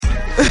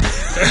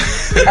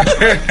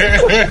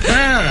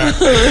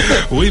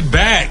We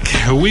back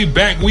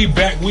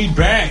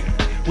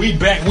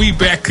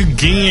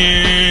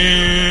again.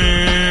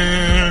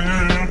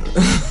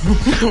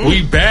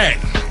 We back.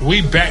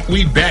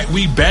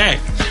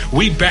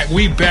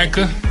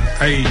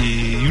 Hey,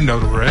 you know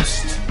the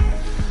rest.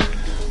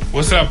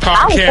 What's up,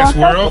 podcast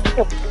world?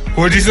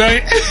 What'd you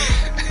say?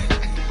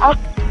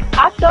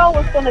 I sure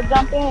was gonna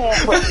jump in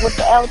with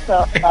the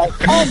alto, like,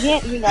 like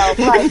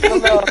the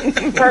little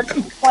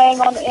turkey playing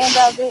on the end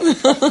of it.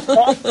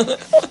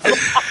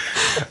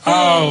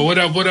 Oh, what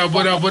up,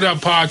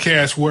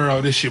 podcast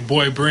world? It's your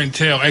boy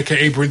Brentel,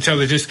 aka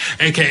Brentelligist,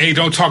 aka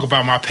Don't Talk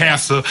About My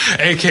Pastor,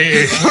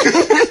 aka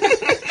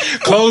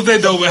Close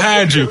that door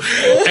behind you,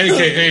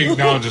 aka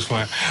No, I'm just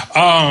playing.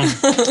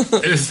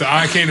 It's the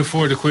I Can't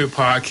Afford to Quit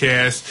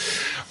podcast.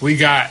 We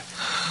got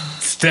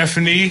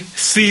Stephanie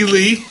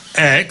Seeley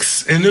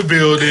X in the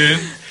building,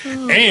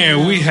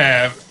 and we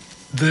have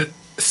the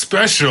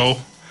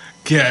special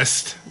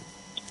guest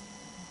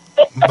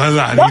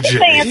Milani J.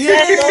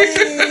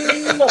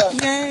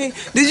 Yay.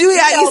 Did you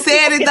hear how he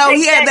said it though?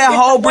 He had that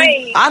whole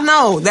brief. I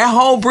know that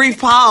whole brief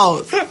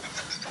pause.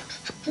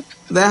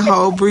 That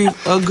whole brief.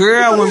 A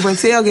girl when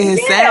Brentel get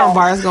his sound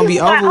bar, it's gonna be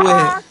over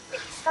with.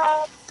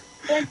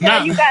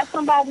 Brentel, you got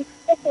somebody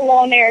special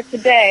on there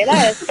today.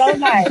 That is so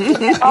nice.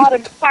 And all the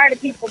party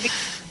people be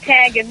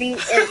tagging me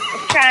and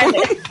trying to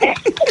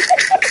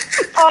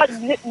all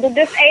the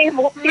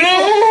disabled people.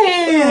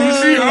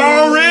 See,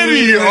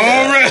 already.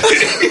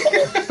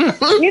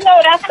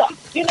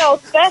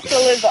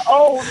 Special is an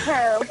old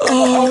term for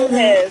old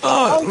heads.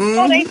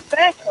 They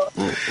special.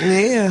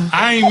 Yeah.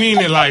 I ain't mean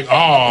it like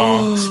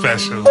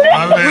special.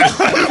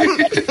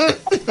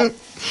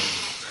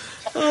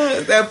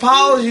 That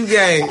pause you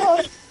gave.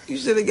 You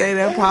should have gave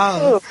that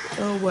pause.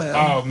 Oh well.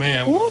 Oh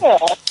man. Yeah.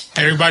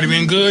 Everybody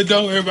been good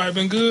though? Everybody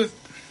been good?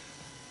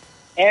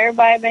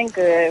 Everybody been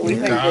good. We've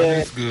been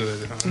good.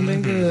 Good. We've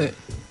been good.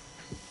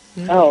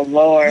 Oh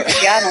Lord.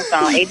 Y'all don't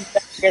sound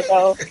 87 years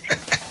old.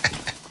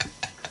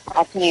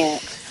 I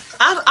can't.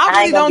 I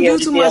really don't do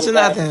too much of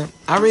nothing.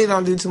 I really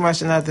don't do too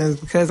much of nothing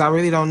because I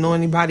really don't know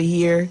anybody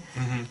here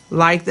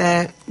like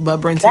that. But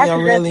Brentel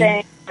really.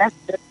 Thing. That's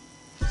good.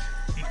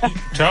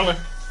 Tell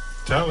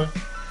her.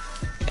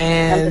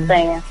 And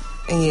I'm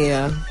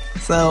yeah,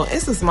 so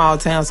it's a small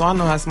town, so I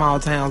know how small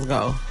towns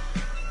go.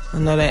 I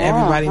know that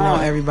everybody know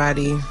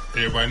everybody.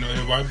 Everybody know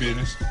everybody's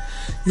business.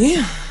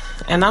 Yeah,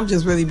 and I'm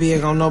just really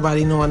big on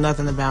nobody knowing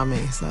nothing about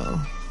me. So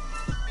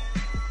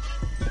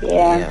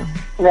yeah.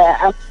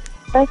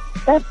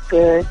 That's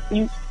good.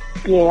 I'm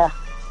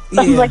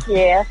like,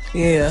 yeah.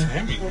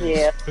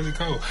 Pretty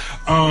cool.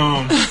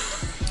 Oh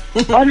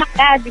my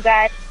God, you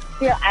guys.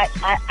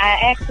 I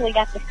actually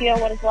got to feel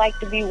what it's like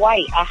to be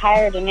white. I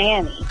hired a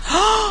nanny.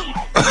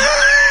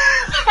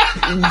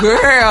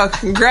 Girl,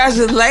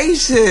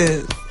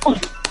 congratulations.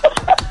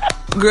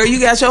 Girl, you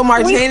got your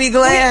martini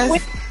glass?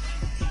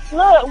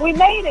 Look, we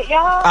made it,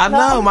 y'all. I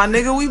know, my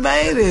nigga, we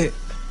made it.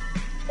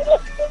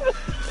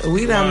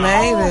 We done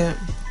made it.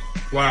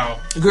 Wow.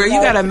 Girl, you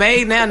got a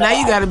maid now. Now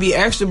you got to be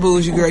extra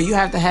bougie, girl. You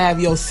have to have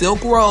your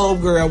silk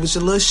robe, girl, with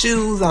your little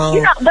shoes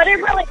on. But it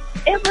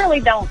really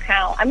don't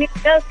count. I mean,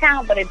 it does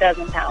count, but it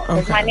doesn't count.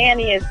 Because my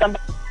nanny is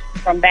somebody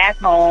from back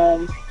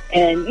home,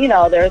 and,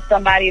 there's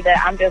somebody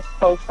that I'm just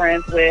close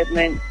friends with,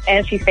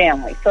 and she's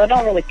family. So it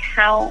don't really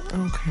count.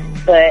 Okay.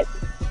 But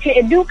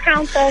it do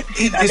count, though.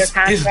 It's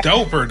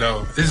doper,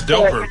 though. It's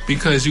doper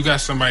because you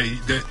got somebody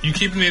that you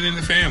keeping it in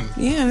the family.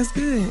 Yeah, that's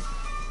good.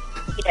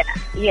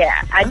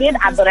 Yeah. I did.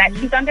 But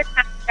she's under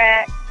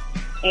contract,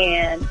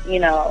 and,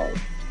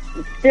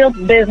 still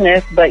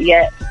business, but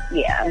yet,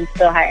 I'm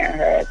still hiring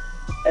her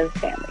as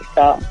family.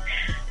 So,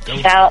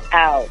 shout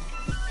out.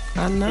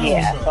 I know.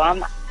 Yeah,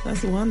 so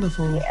that's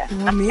wonderful. Yeah.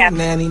 I'm me a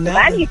nanny now.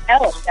 I need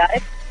help,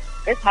 guys.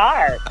 It's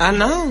hard. I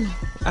know.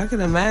 I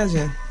can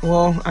imagine.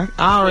 Well, I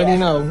already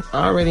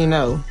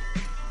know.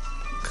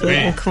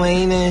 Cooking,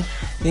 cleaning.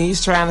 Then you're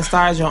trying to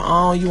start your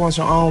own. You want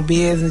your own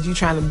business. You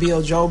trying to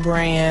build your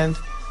brand.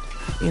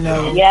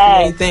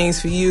 Create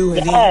things for you.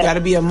 And then you got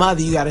to be a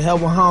mother. You got to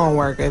help with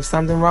homework. If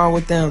something wrong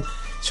with them,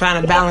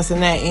 trying to balance in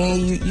that.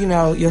 And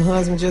your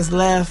husband just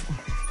left.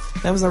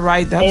 That was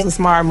a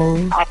smart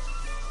move.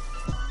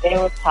 It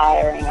was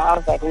tiring. I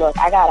was like, look,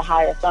 I got to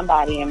hire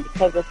somebody. And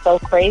because it's so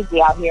crazy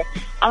out here,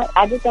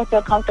 I just don't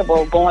feel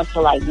comfortable going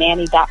to like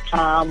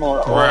nanny.com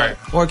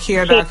or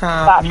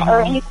care.com.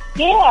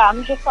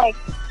 I'm just like,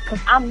 because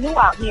I'm new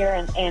out here.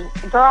 And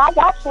girl, I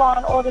got Law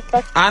and Order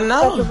I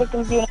know. Special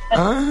Victims Unit.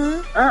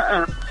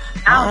 I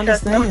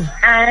understand.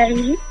 I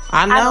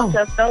don't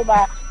trust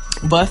nobody.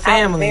 But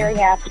family. I was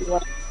very happy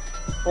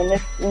when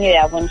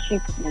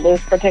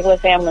this particular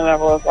family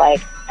member was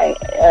like, hey,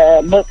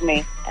 book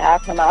me. And I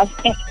come out.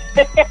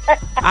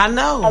 I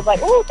know. I was like,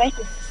 oh, thank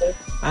you.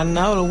 I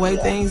know the way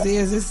things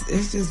is,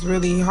 it's just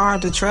really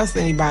hard to trust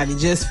anybody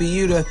just for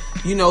you to,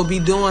 be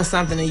doing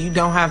something and you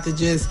don't have to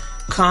just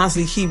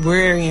constantly keep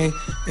worrying,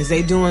 is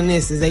they doing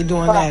this, is they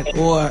doing that?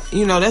 Or,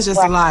 that's just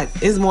a lot.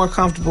 It's more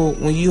comfortable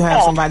when you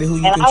have somebody who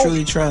you can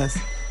truly trust.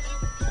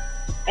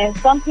 And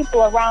some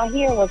people around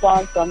here was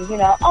on some,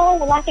 oh,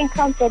 well, I can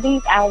come for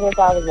these hours.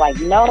 I was like,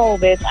 no,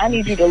 bitch, I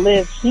need you to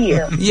live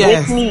here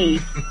with me.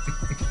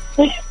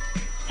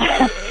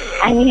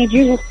 I need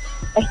you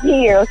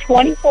here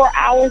 24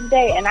 hours a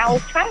day. And I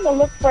was trying to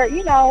look for,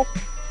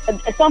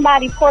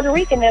 somebody Puerto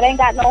Rican that ain't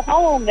got no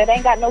home, that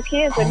ain't got no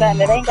kids or nothing,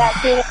 that ain't got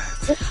kids.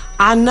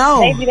 I know.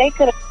 Maybe they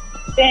could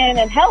have been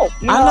and helped.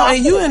 I know,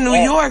 and you in New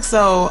York,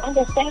 so. I'm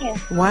just saying.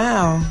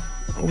 Wow.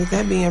 With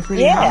that being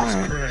pretty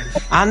hard.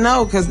 I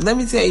know, because let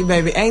me tell you,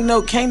 baby,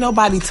 can't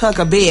nobody tuck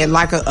a bed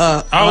like a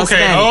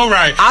okay, all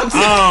right.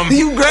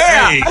 You girl.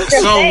 Hey,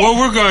 so what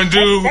we're going to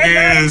do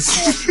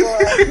is...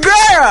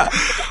 girl!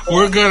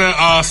 We're going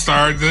to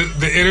start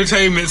the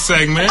entertainment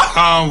segment.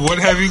 What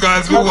have you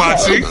guys been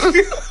watching?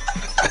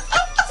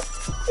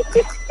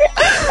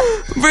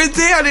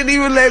 Brentel didn't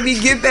even let me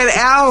get that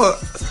out.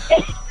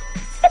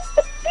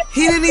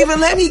 He didn't even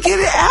let me get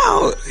it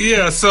out.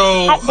 Yeah,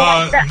 so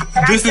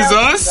This Is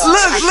Us?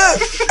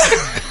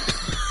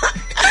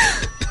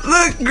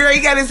 Look, Gray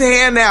got his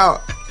hand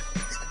out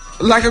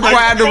like a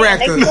choir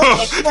director.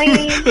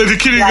 The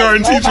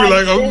kindergarten teacher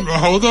like, oh,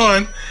 hold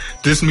on.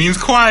 This means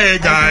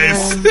quiet,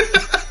 guys.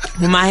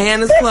 When my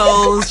hand is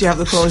closed, you have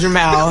to close your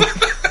mouth.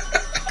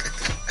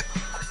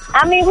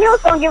 I mean, we was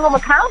going to give him a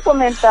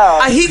compliment, though.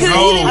 He didn't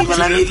even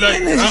let me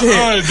finish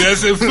it.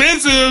 That's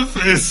offensive.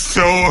 It's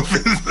so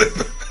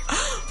offensive.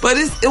 But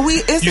it's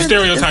you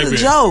stereotyping.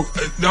 It's a joke.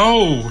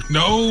 No.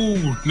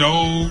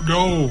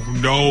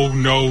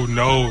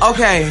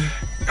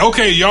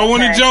 Okay, y'all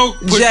want a joke?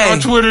 Put your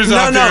Twitters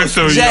out there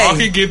so Jay, y'all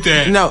can get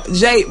that. No,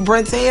 Jay,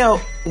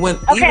 Brentel, I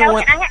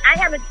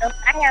have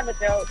a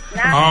joke.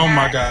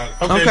 My God.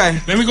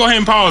 Okay. Let me go ahead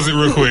and pause it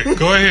real quick.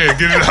 Go ahead,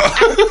 get it out.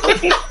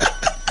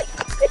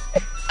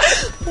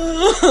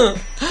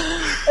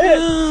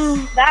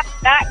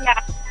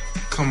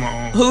 Come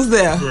on. Who's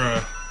there?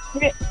 Bruh.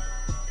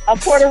 A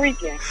Puerto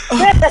Rican.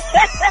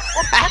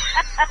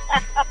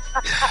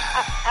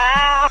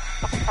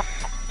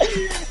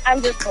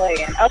 I'm just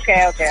playing.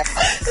 Okay.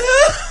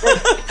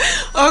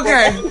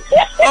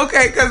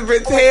 Okay, because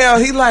Brentel,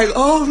 he like,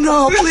 oh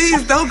no,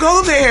 please don't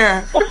go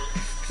there.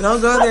 Don't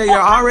go there. You're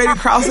already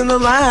crossing the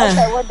line.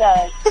 Okay, we're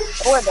done.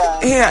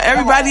 Yeah,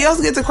 everybody else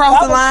gets to cross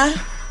the line.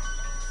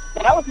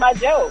 That was my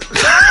joke.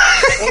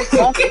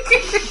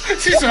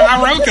 She said,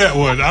 I wrote that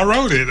one. I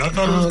wrote it. I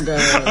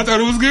thought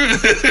it was good.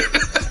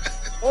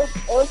 It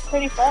was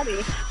pretty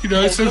funny.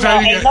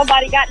 Sometimes ain't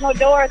nobody got no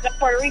doors in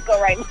Puerto Rico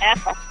right now.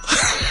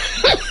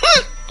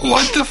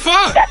 What the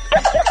fuck?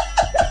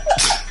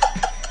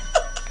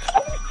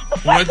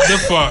 What the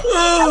fuck?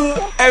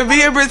 And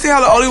me and Brentel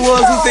are the only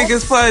ones who think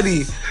it's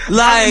funny.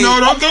 Like,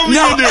 don't throw me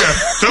in there.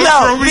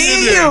 Throw me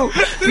in there.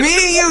 Me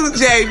and you,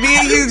 Jay.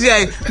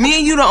 Me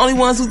and you the only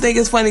ones who think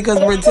it's funny because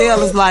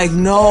Brentel is like,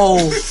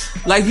 no.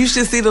 Like, you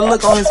should see the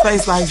look on his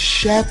face like,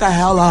 shut the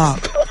hell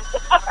up.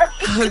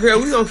 Girl,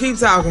 we gonna keep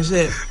talking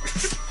shit.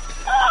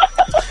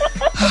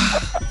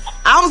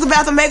 I was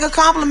about to make a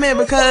compliment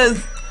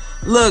because,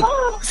 look.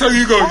 So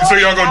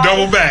y'all gonna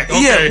double back?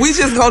 Okay. Yeah, we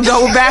just gonna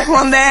double back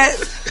on that.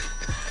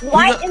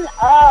 Lighten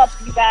up,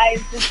 you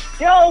guys. This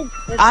joke.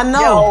 I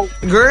know,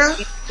 girl.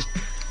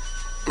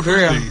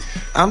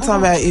 I'm talking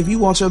about if you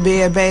want your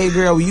bed, babe,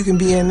 girl, you can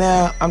be in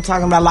there. I'm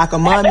talking about like a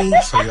mummy.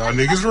 So y'all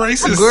niggas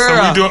racist.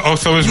 Girl.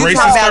 So it's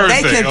racist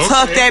Thursday. They can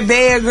tuck that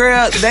bed,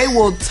 girl. They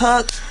will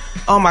tuck.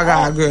 Oh my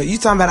God, girl. You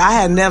talking about I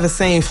had never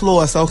seen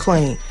floor so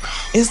clean.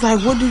 It's like,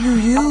 what do you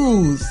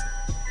use?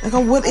 Like,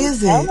 what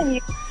is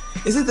it?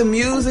 Is it the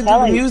music? Do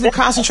the music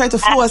concentrate the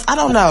floors? I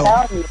don't know.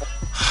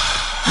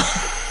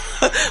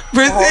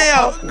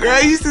 Brentel,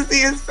 girl, you should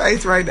see his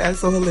face right now.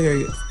 It's so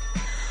hilarious.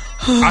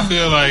 I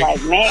feel like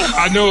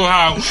I know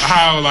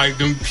how like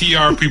them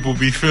PR people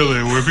be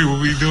feeling where people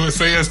be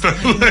saying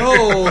stuff like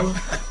no,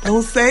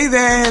 don't say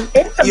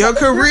that. Your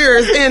career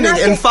is ending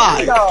in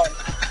 5.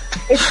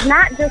 It's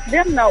not just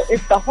them though.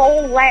 It's the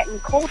whole Latin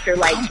culture.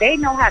 Like they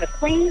know how to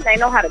clean, they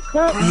know how to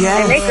cook, and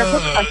they can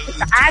hook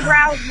the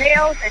eyebrows,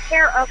 nails, and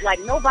hair up like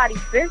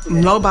nobody's business.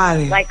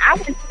 Nobody. Like I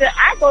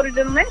go to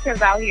the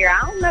dimensions out here.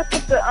 I don't mess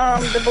with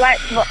the black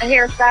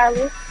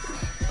hairstylist.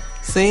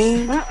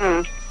 See?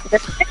 The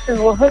stitches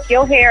will hook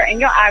your hair and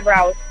your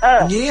eyebrows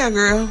up. Yeah,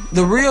 girl.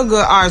 The real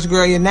good arch,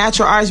 girl. Your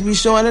natural arch be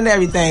showing and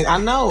everything. I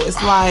know.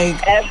 It's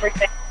like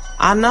everything.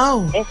 I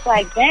know. It's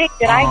like, dang,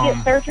 did I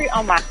get surgery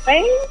on my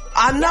face?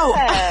 I know.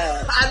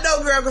 Yeah. I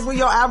know, girl, because when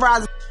your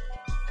eyebrows...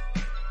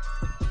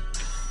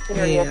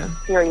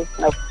 Serious.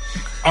 Nope.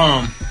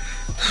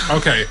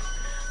 Okay.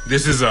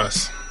 This Is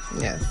Us.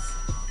 Yes.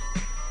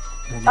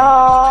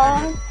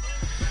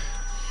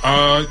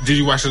 Did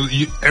you watch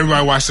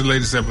everybody watched the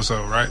latest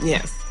episode, right?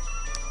 Yes.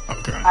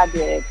 Okay. I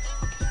did.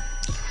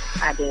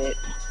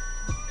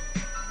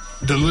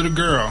 The little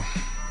girl,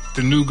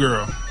 the new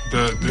girl,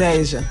 the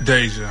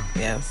Deja.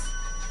 Yes.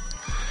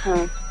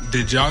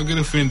 Did y'all get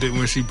offended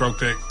when she broke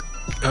that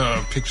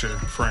picture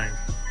frame?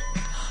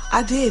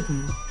 I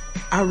didn't.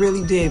 I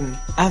really didn't.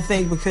 I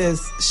think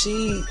because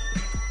she,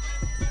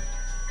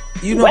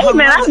 Wait a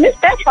minute, I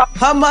missed that part.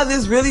 Her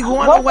mother's really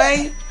going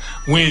away.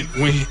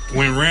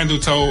 when Randall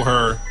told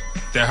her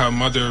that her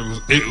mother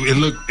was,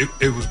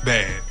 it was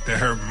bad that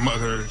her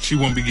mother, she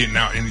won't be getting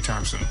out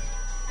anytime soon.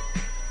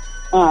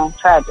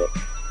 Tragic.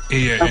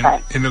 Yeah,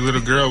 okay. And the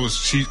little girl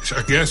was,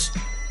 I guess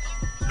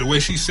the way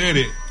she said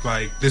it,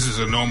 like, this is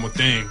a normal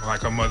thing.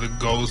 Like, her mother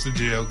goes to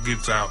jail,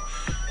 gets out,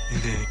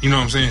 and then, you know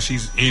what I'm saying?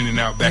 She's in and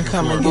out, back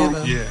and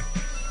forth. Yeah.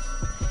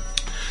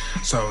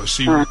 So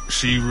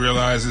she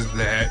realizes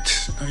that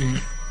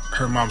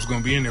her mom's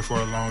going to be in there for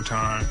a long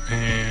time,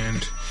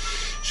 and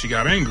she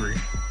got angry.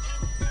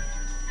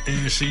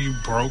 And she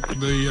broke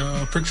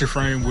the picture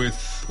frame with,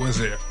 what is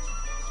it,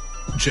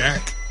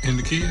 Jack and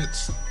the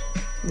kids?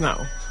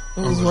 No.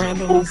 It was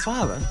Randall and his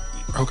father.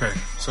 Okay,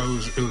 so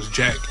it was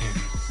Jack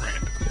and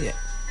Randall. Yeah.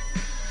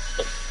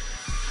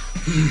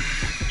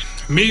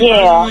 Me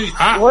personally,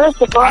 where's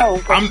the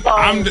bone?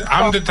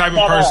 I'm the type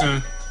of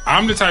person.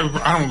 I'm the type of,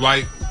 I don't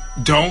like.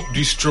 Don't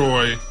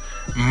destroy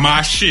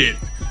my shit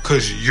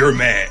because you're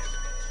mad.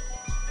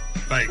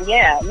 Like,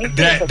 yeah, me too,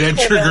 that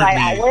triggered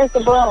like, me. Where's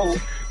the bone?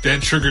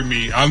 That triggered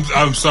me.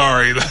 I'm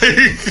sorry. Like,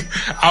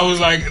 I was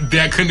like,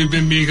 that couldn't have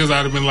been me because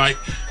I'd have been like,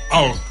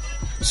 oh.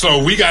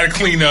 So we got to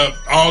clean up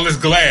all this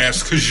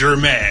glass because you're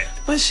mad.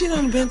 But she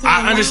done been through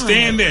I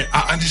understand that.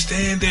 I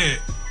understand that.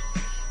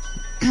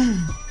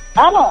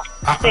 I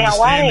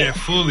understand that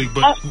fully,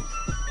 but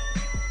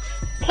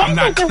I'm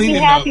not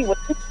cleaning up. With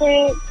this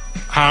kid?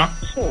 Huh?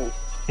 Shoot.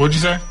 What'd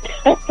you say?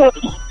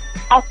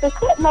 I said,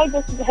 couldn't they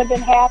just have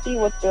been happy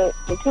with the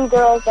two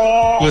girls they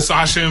had? With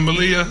Sasha and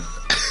Malia?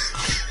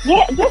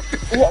 Yeah,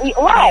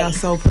 right. They're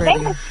so pretty.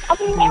 They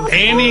were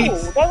Annie,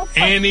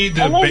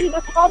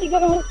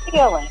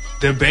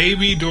 the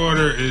baby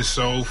daughter is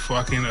so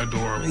fucking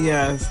adorable.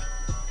 Yes.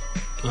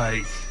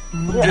 Like,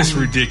 it's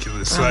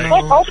ridiculous. Like,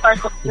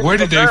 where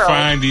did they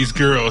find these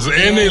girls?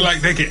 And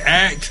they can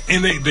act,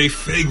 and they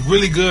fake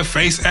really good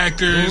face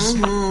actors.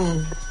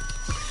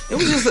 It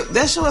was just,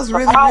 that show is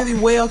really, really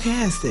well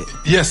casted.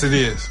 Yes, it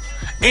is.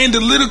 And the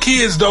little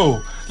kids,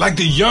 though, like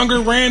the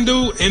younger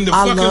Randall and the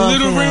fucking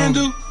little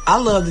Randall. I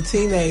love the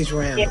teenage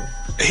Randall. Yeah.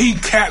 He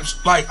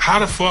caps, like, how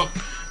the fuck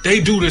they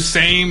do the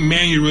same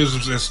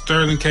mannerisms as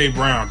Sterling K.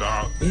 Brown,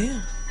 dog. Yeah.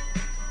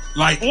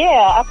 Like,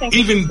 I think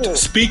even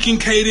speaking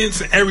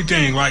cadence and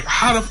everything. Like,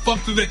 how the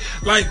fuck do they,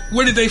 like,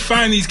 where did they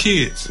find these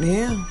kids?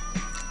 Yeah.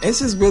 It's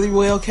just really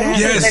well cast.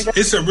 Yes,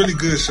 it's a really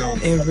good show.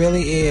 It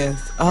really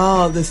is.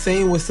 Oh, the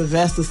scene with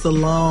Sylvester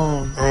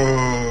Stallone.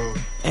 Oh.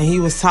 And he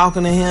was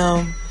talking to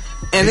him.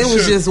 And it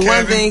was just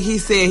one thing he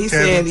said. He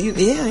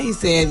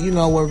said, you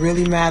know, what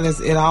really matters,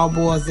 it all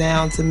boils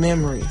down to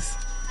memories.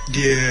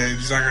 Yeah,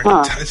 he's like, I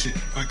can touch it.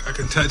 Like, I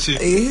can touch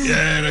it.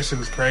 Yeah, that shit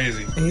was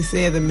crazy. He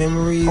said the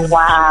memories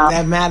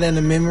that matter and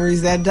the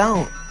memories that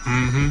don't.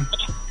 Mm-hmm.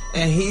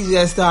 And he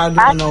just started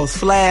doing those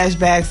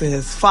flashbacks of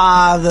his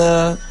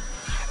father.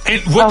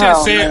 And what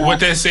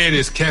that said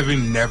is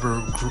Kevin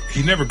never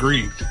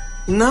grieved.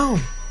 No.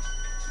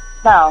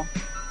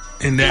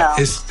 And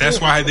that's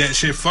why that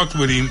shit fucked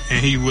with him,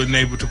 and he wasn't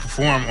able to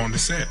perform on the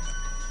set.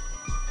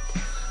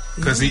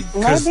 Because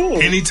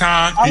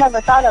anytime I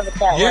never thought of it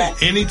that way.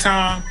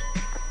 Anytime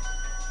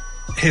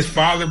his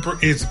father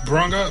is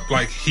brung up,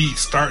 like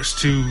he's not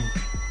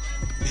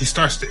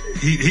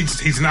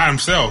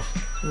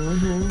himself.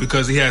 Mm-hmm.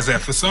 Because he has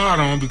that facade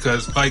on.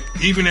 Because, like,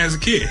 even as a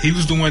kid, he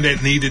was the one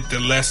that needed the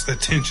less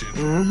attention.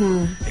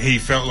 Mm-hmm. He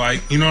felt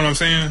like, you know what I'm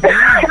saying?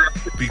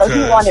 Because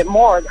he wanted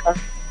more.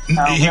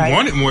 He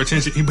wanted more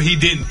attention, but he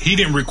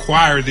didn't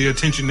require the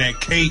attention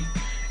that Kate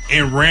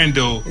and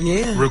Randall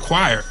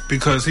required,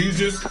 because he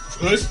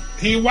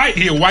a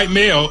white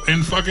male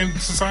in fucking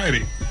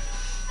society.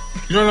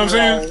 You know what I'm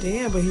saying?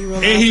 Yeah, but he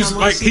realized, and he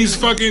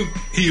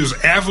was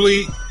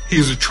athlete, he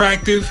was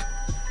attractive,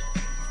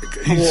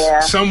 he's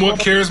somewhat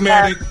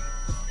charismatic.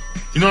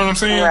 You know what I'm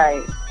saying?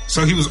 Right.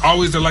 So he was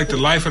always the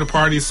life of the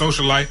party,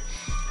 socialite.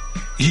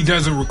 He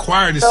doesn't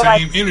require the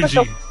same energy.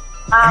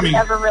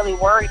 Ever really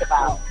worried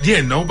about.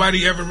 Yeah,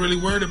 nobody ever really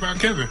worried about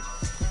Kevin.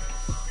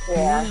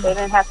 Yeah, they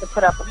didn't have to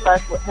put up a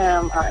fuss with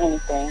him or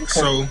anything.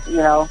 So, you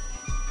know,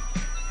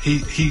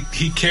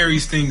 he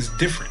carries things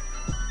different.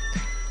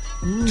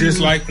 Just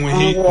like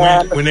when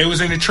when they was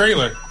in the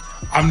trailer,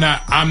 I'm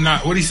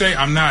not. What do you say?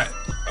 I'm not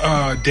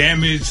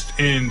damaged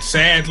and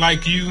sad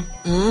like you.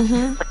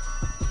 Mm-hmm.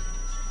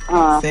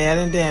 Sad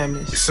and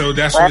damaged. So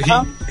that's what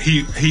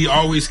he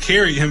always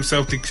carried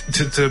himself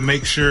to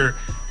make sure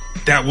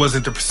that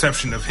wasn't the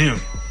perception of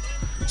him.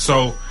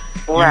 So,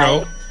 you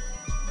know,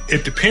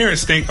 if the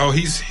parents think, oh,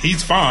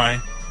 he's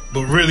fine,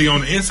 but really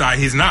on the inside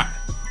he's not.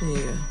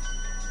 Yeah.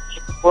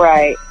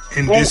 Right.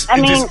 And this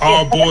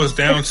all boils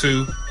down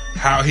to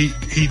how he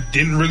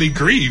didn't really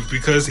grieve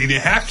because he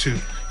didn't have to.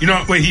 You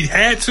know, he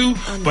had to,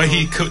 but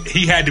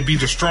he had to be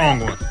the strong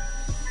one.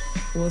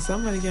 Well,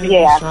 somebody got to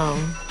be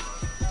strong.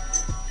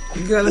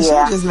 Girl, the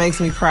show just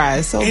makes me cry.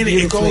 It's so beautiful.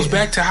 And it goes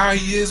back to how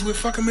he is with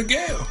fucking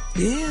Miguel.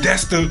 Yeah.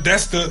 That's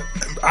the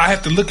I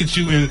have to look at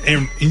you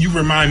and you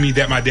remind me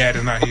that my dad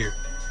is not here.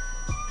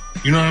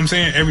 You know what I'm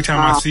saying? Every time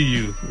I see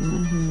you.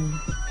 Mm-hmm.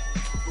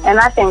 And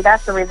I think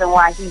that's the reason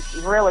why he's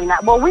really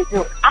not. Well, we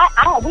do.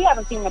 We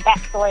haven't seen the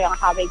backstory on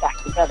how they got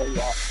together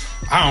yet.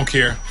 I don't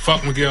care.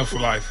 Fuck Miguel for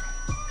life.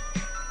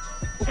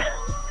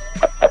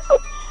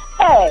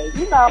 Hey,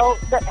 you know,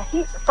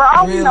 for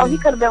all we know, he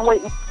could have been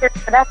waiting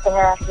for that to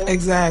happen.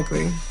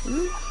 Exactly.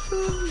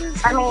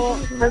 I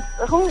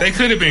mean, they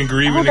could have been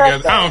grieving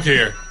together. I don't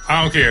care.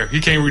 I don't care. He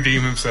can't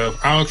redeem himself.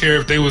 I don't care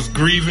if they was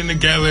grieving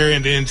together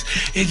and then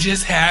it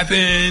just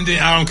happened. And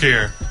I don't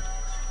care.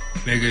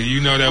 Nigga, you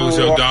know that was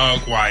your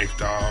dog wife,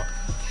 dog.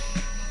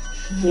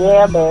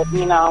 Yeah, but,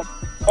 you know,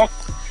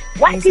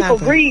 white people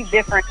grieve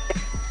different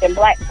than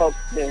black folks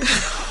do.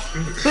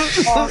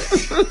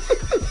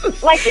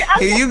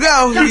 Here you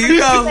go.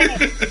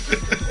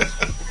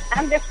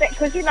 I'm just saying,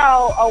 because, you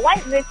know, a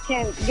white bitch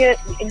can get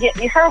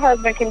her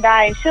husband can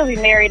die and she'll be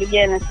married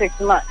again in 6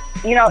 months.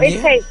 You know,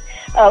 it takes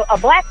a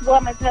black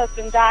woman's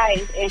husband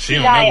dies and she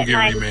died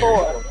at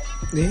 94.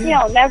 Yeah. You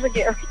know, never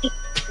get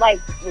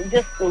like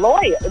just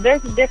loyal.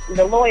 There's a difference,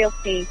 the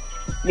loyalty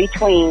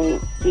between,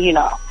 you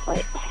know,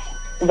 like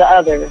the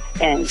others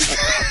and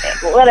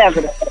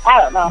whatever.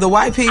 I don't know. The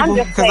white people,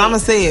 because I'm gonna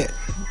say it.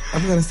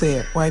 I'm gonna say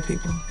it. White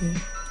people. Yeah.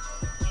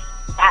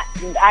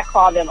 I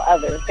call them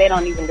others. They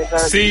don't even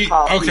deserve to be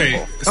called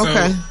people.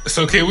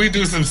 So can we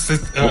do some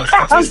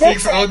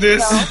statistics on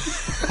this?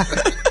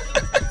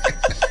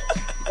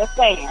 Just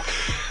saying.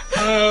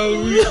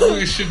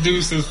 We should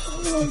do some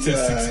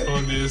statistics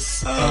on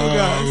this. Oh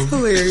God, it's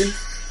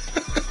hilarious.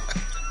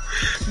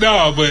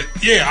 No, but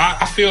yeah,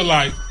 I feel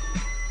like,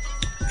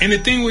 and the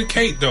thing with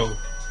Kate though,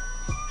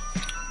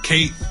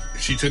 Kate,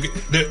 she took it.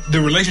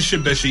 The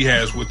relationship that she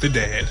has with the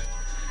dad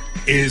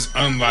is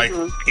unlike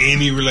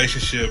any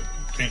relationship.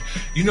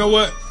 You know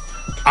what?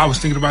 I was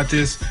thinking about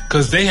this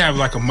because they have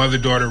like a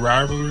mother-daughter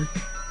rivalry,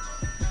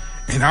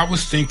 and I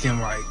was thinking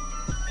like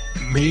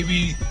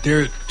maybe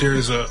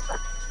there's a,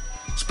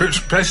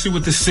 especially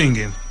with the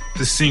singing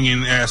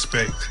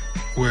aspect,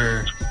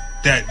 where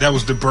that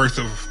was the birth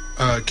of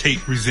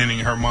Kate resenting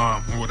her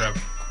mom or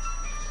whatever.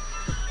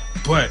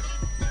 But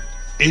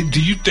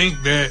do you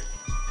think that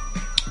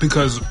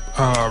because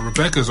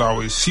Rebecca's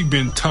she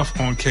been tough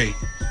on Kate,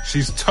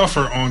 she's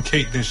tougher on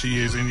Kate than she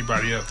is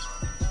anybody else?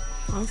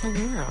 That's a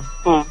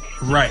girl.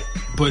 Right.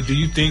 But do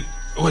you think,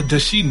 or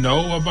does she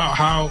know about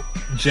how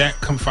Jack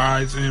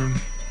confides in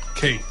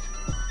Kate?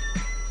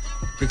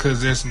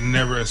 Because there's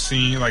never a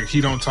scene, like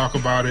he don't talk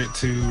about it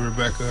to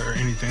Rebecca or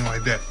anything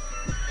like that.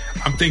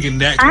 I'm thinking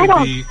that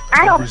could be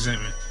a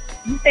resentment.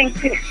 You think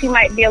she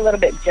might be a little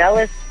bit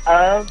jealous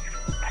of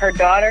her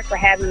daughter for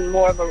having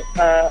more of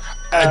a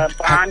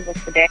bond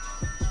with the dad?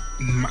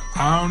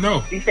 I don't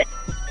know.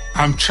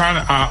 I'm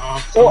trying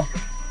to...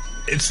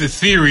 it's a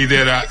theory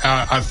that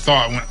I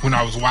thought when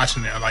I was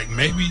watching it. Like,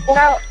 maybe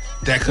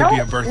that could be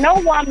a birth. No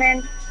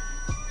woman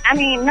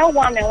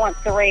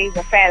wants to raise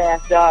a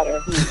fat-ass daughter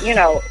who, you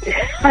know...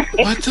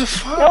 What the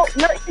fuck?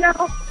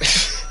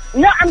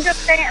 No, I'm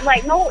just saying,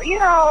 like, no, you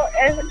know,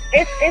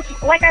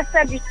 it's like I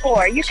said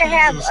before, you can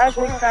have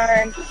ugly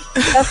sons,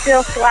 they'll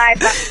still slide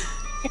by,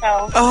 you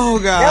know. Oh,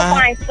 God. They'll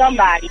find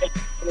somebody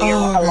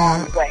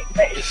along the way.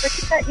 But,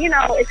 you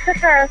know, it took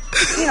her,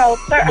 you know...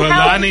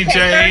 Melanie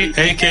J,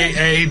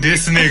 a.k.a.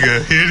 this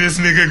nigga. Here this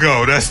nigga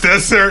go. That's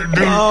her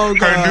new,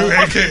 her new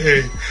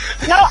a.k.a.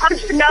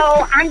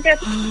 I'm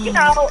just, you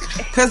know...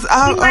 Because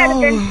she might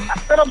have been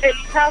a little bit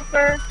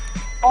tougher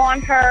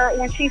on her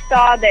when she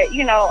saw that,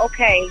 you know,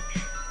 okay...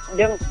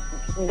 Them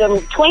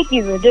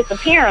Twinkies is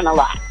disappearing a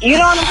lot. You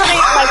know what I'm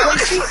saying? Like when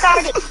she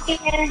started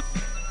seeing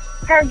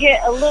her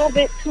get a little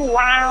bit too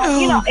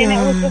round, you know, and it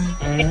was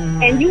just,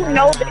 and you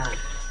know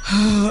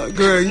that.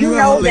 Girl, you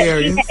know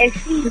hilarious. She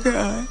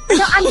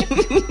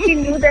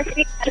knew that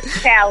she had a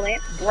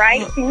talent,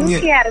 right? She knew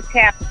she had a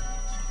talent.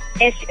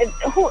 And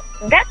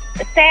that's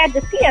sad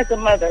to see as a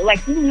mother.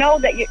 Like, you know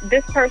that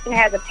this person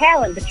has a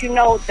talent, but you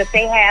know that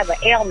they have an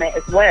ailment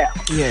as well.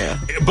 Yeah.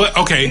 But,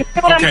 okay. You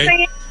know what I'm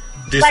saying?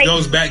 This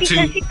goes back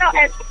to...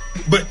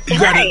 But you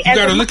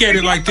gotta look at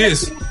it like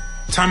this.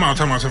 Time out.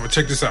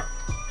 Check this out.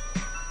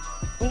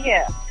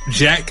 Yeah.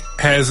 Jack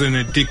has an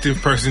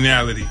addictive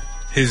personality.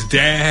 His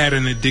dad had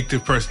an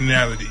addictive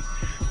personality.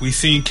 We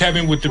seen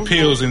Kevin with the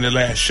pills in the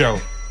last show.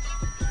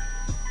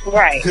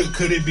 Right.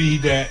 Could it be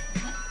that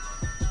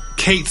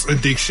Kate's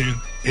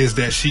addiction is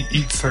that she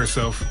eats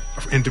herself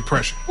in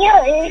depression?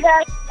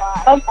 Yeah,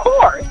 of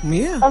course.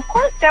 Yeah. Of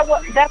course, that's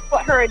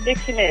what her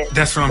addiction is.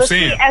 That's what I'm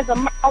saying. See,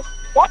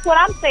 that's what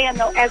I'm saying,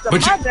 though. As a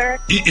mother,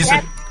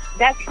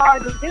 that's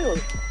hard to do.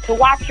 To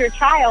watch your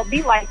child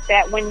be like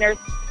that when there's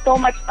so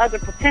much other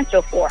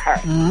potential for her.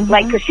 Mm-hmm.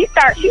 Like, because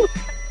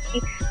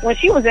when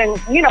she was in,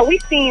 you know,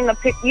 we've seen the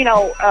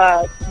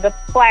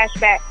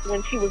flashbacks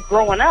when she was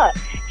growing up.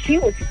 She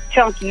was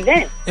chunky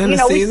then. You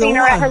know, we've seen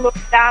her at her little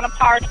Donna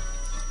party,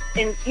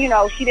 and, you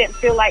know, she didn't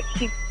feel like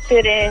she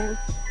fit in.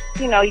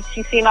 You know,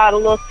 she's seen all the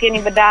little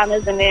skinny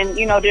Madonnas, and then,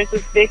 you know, there's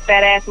this big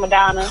fat ass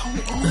Madonna.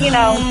 You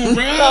know,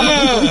 so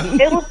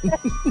it was.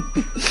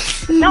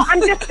 No, I'm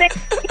just saying,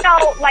 you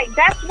know, like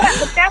that's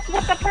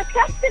what the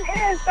perception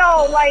is,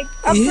 though. Like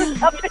of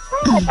the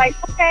child, like,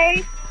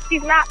 okay,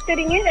 she's not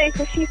fitting in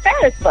because she's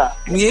fat as fuck.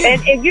 Yeah.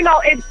 And you know,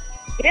 it's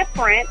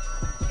different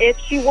if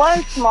she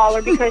was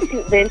smaller because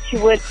then she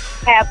wouldn't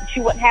have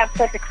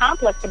such a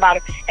complex about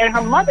it. And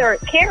her mother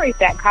carries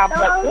that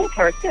complex with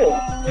her too.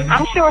 Mm-hmm.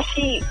 I'm sure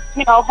she,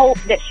 you know,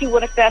 hoped that she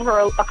would have fed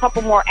her a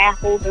couple more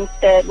apples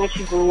instead when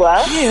she grew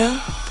up. Yeah,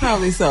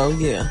 probably so.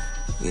 Yeah.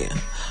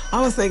 I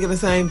was thinking the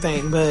same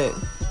thing, but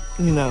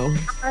you know,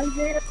 I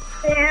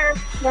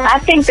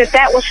think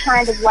that was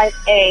kind of like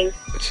a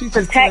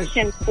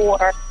protection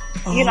for,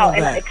 you know,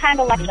 and kind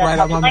of like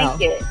a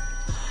blanket.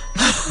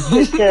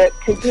 to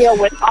deal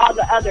with all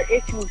the other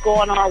issues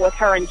going on with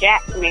her and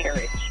Jack's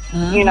marriage.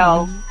 Mm-hmm. You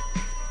know,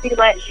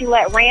 she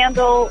let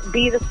Randall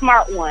be the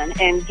smart one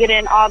and get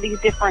in all these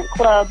different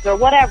clubs or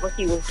whatever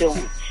he was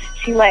doing.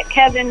 She let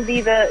Kevin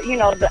be the, you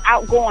know, the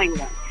outgoing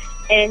one.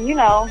 And, you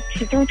know,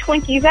 she threw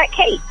Twinkies at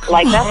Kate.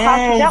 Like, that's how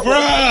she dealt with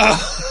it.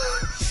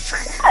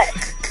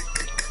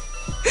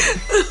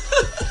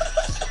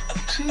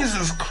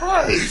 Jesus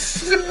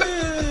Christ.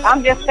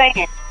 I'm just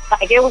saying.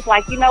 Like, it was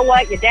like, you know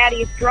what? Your daddy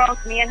is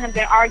drunk. Me and him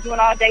been arguing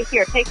all day.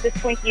 Here, take this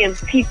Twinkie and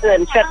pizza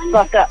and shut the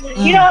fuck up.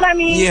 You know what I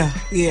mean?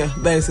 Yeah,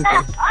 basically.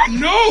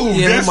 No,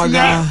 that's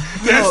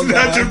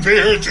not your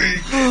parenting.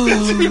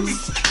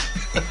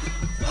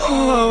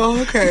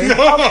 Oh, okay.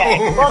 No. Okay.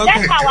 Well,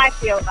 that's how I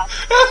feel about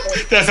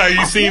it. That's how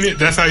you seen it?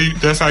 That's how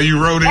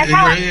you wrote it in your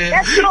head?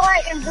 That's how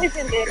I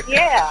envisioned it,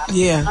 yeah.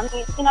 Yeah. I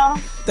mean, you know.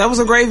 That was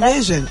a great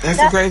vision. That's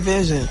a great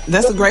vision.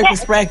 That's a great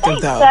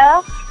perspective, though.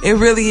 So. It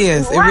really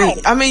is. Right. It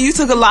really, I mean, you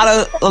took a lot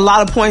of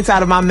points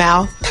out of my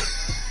mouth.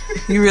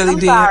 You really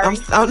did. I'm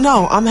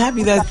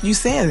happy that you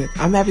said it.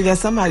 I'm happy that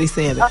somebody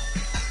said it.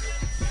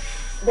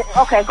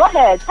 Okay, go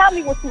ahead. Tell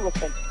me what you were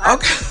thinking.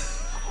 Okay.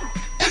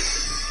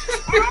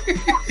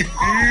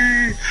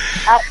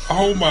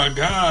 Oh my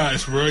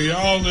gosh, bro!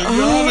 Y'all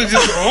are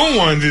just on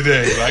one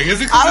today. Like, is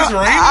it because it's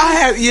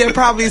raining? Yeah,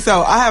 probably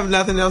so. I have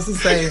nothing else to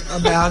say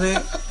about it.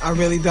 I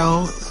really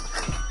don't.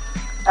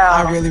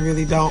 I really,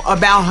 really don't.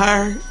 About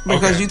her,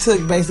 because you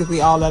took basically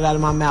all that out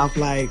of my mouth.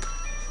 Like,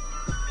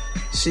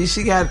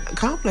 she got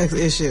complex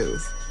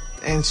issues,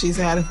 and she's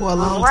had it for a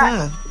long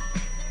time.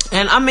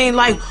 And I mean,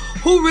 like,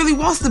 who really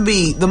wants to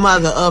be the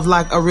mother of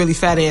like a really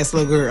fat ass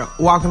little girl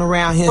walking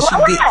around here?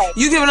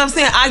 You get what I'm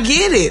saying? I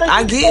get it.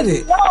 I get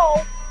it.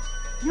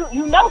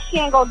 You know she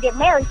ain't gonna get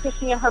married till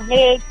she in her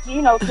mid,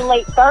 you know, to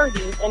late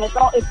 30s, and it's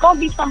gonna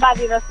be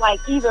somebody that's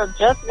like either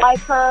just like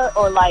her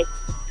or like,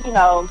 you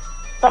know,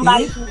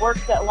 somebody who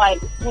works at,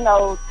 like, you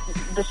know,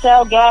 the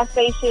Shell gas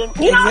station.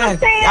 You know what I'm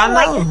saying?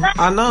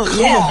 I know.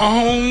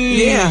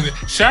 Yeah.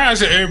 Shout out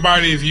to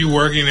everybody if you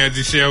working at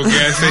the Shell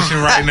gas station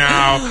right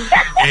now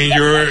and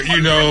you're,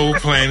 you know,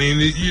 planning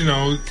to, you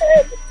know,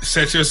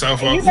 set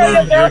yourself up for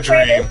your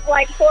dream.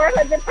 Like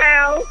 400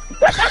 pounds.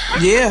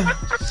 Yeah.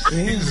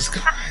 Jesus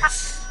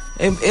Christ.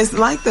 It's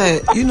like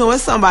that. You know,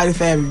 it's somebody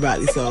for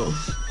everybody, so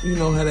you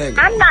know how that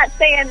goes. I'm not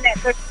saying that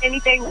there's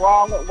anything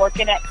wrong with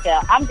working at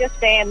Shell. I'm just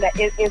saying that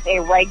it is a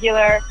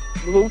regular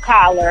blue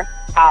collar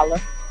job.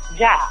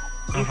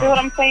 You see what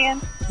I'm saying?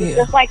 Yeah. It's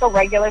just like a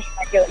regular,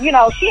 you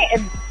know,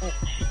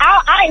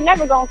 I ain't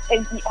never gonna,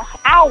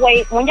 I'll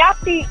wait. When y'all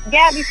see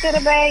Gabby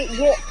Sidibe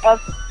get a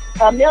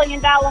 $1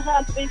 million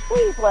husband,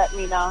 please let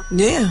me know.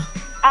 Yeah.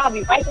 I'll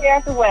be right there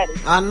at the wedding.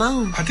 I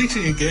know. I think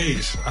she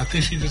engaged. I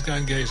think she just got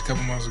engaged a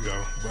couple months ago.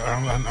 But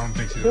I don't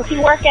think she's. Does she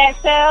work at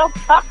Shell?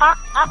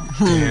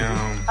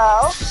 Damn.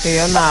 Oh.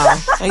 Hell no.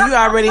 And you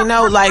already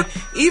know, like,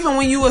 even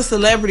when you a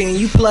celebrity and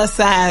you plus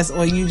size,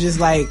 or you just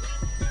like,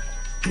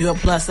 you're a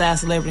plus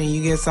size celebrity and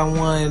you get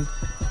someone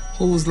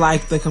who's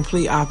like the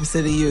complete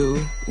opposite of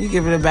you, you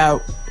give it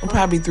about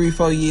probably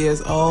 3-4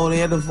 years. Oh,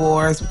 they're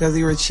divorced because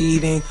they were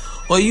cheating.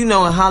 Well, you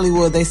know, in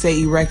Hollywood they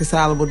say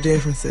irreconcilable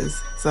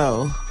differences.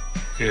 So.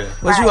 Yeah.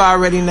 But you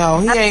already know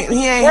he ain't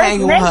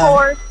hanging with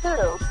her.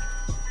 Too.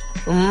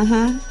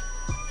 Mm-hmm.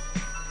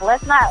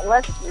 Let's not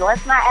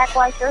act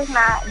like there's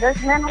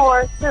men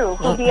whores too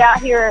who be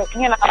out here,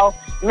 you know,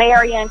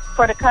 marrying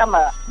for the come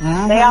up.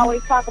 Mm-hmm. They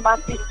always talk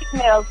about these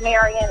females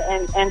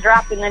marrying and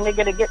dropping the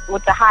nigga to get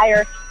with the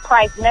higher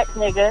price next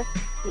nigga.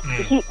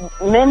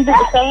 Men do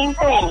the same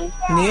thing.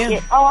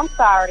 Yeah. I'm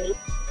sorry.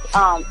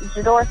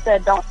 Jador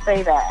said don't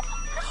say that.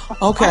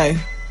 Okay.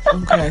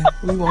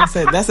 We won't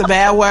say that's a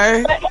bad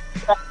word.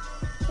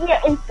 Yeah,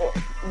 it's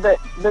the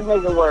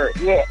nigga word.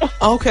 Yeah.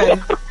 Okay.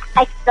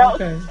 I don't.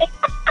 Okay.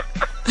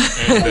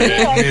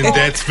 And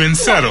that's been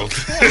settled.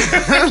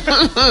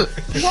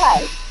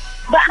 Right.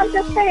 But I'm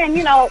just saying,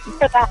 you know,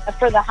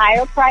 for the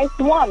higher priced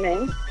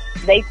woman,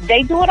 they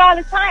do it all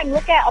the time.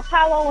 Look at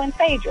Apollo and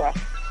Phaedra.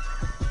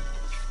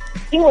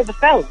 He was a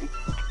felon.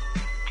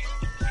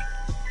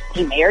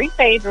 He married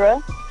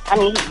Phaedra. I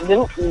mean,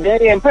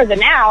 they're in prison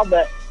now,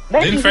 but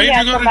didn't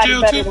Phaedra go to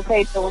jail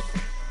too?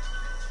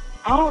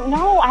 I don't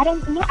know. I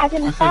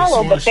didn't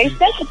follow, but they said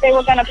that they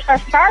were going to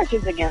press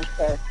charges against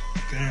her.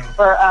 Damn.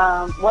 For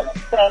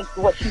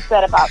what she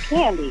said about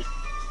Candy.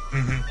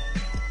 Mm-hmm.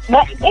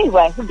 But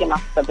anyway, we're getting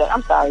off the subject.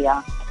 I'm sorry,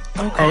 y'all.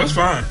 Okay. Oh, it's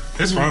fine.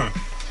 It's fine.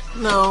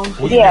 No.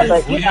 We're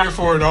here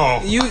for it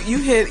all. You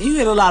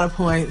hit a lot of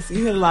points.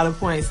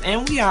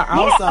 And we are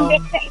also,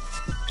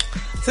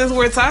 since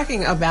we're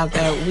talking about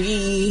that,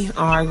 we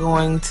are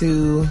going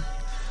to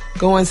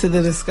go into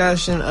the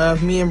discussion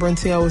of me and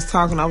Brentel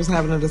I was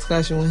having a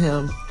discussion with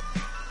him.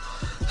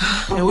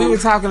 And we were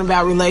talking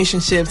about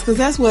relationships, because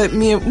that's what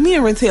me and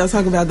Brentel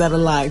talk about that a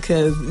lot.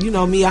 Because, you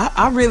know me, I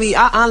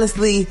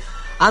honestly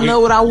know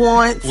what I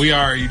want. We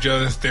are each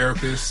other's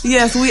therapists.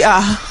 Yes, we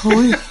are.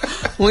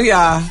 We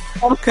are.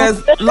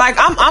 Because, like,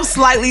 I'm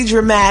slightly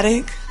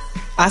dramatic.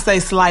 I say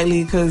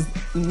slightly because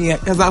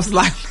I'm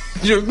slightly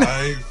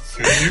dramatic.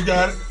 You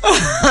got it.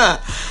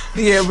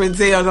 Yeah,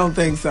 Brentel don't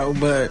think so,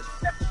 but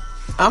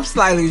I'm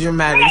slightly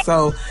dramatic.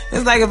 So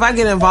it's like if I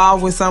get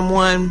involved with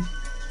someone,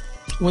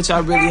 which I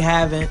really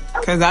haven't,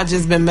 because I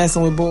just been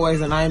messing with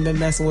boys and I ain't been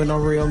messing with no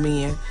real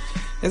men.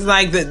 It's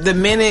like the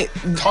minute...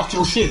 Talk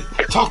your shit,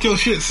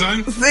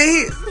 son.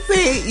 See,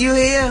 you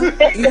hear?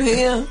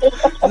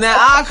 Now,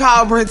 I'll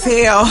call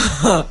Brentel.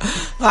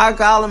 I'll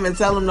call him and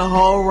tell him the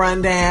whole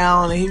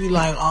rundown, and he be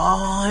like,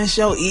 oh, it's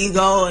your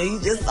ego, and you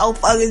just so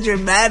fucking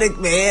dramatic,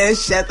 man.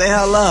 Shut the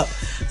hell up.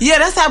 Yeah,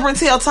 that's how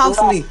Brentel talks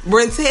to me.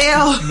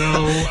 Brentel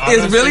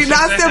is really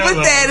not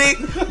sympathetic.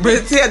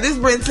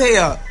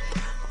 Brentel.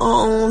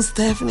 Oh,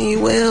 Stephanie,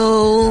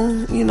 well,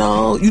 you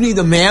know, you need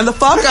to man the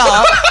fuck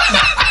up.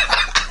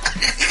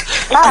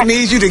 I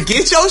need you to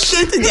get your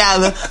shit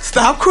together.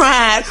 Stop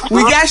crying.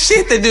 We got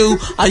shit to do.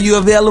 Are you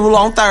available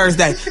on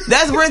Thursday?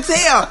 That's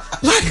Brentel.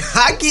 Like,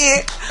 I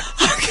can't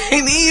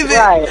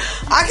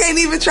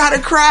even try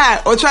to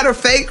cry or try to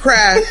fake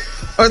cry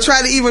or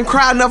try to even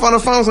cry enough on the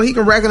phone so he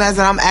can recognize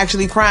that I'm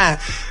actually crying.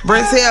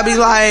 Brentel be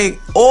like,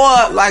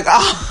 or like,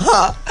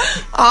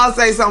 I'll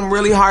say something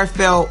really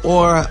heartfelt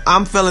or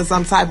I'm feeling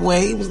some type of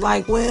way. He was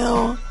like,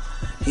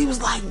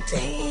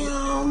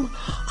 damn,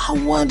 I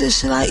wonder,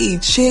 should I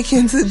eat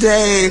chicken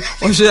today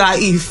or should I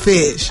eat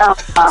fish?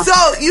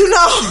 So, you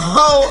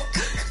know,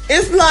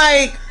 it's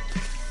like,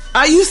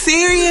 are you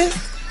serious?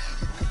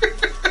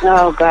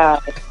 Oh,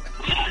 God.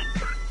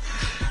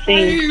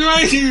 See?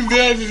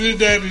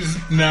 That is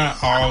not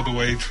all the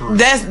way true.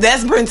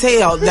 That's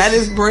Brentel. That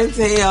is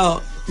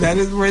Brentel.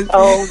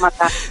 Oh, my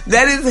God.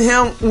 That is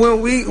him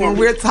when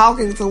we're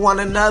talking to one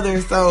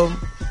another. So,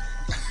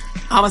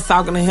 I was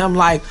talking to him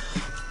like,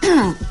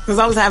 because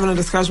I was having a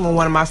discussion with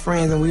one of my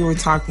friends and we were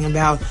talking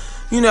about,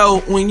 you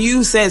know, when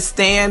you set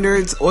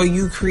standards or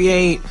you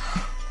create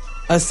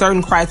a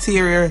certain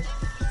criteria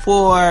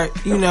for,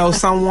 you know,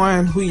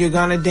 someone who you're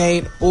gonna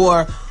date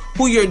or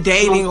who you're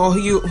dating or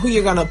who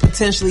you're gonna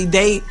potentially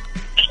date.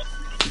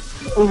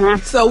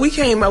 Mm-hmm. So we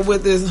came up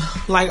with this,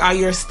 like, are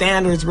your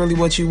standards really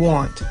what you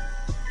want?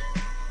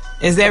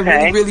 Is that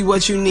really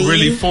what you need?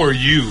 Really for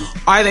you?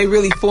 Are they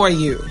really for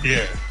you?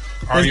 Yeah.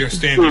 Are your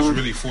standards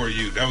really for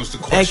you? That was the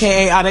question.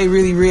 AKA, are they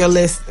really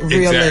realistic?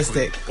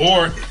 Exactly.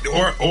 Or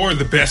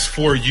the best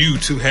for you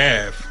to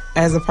have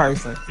as a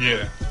person?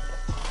 Yeah.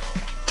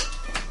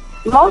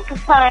 Most of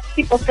the time,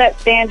 people set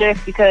standards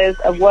because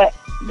of what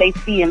they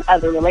see in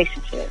other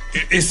relationships.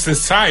 It's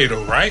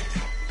societal, right?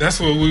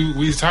 That's what we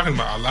was talking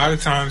about. A lot of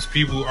times,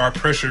 people are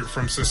pressured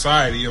from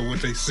society of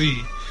what they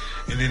see,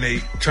 and then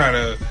they try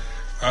to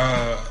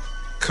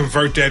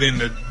convert that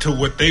into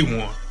what they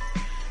want.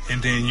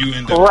 And then you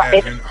end up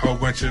having a whole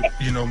bunch of,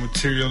 you know,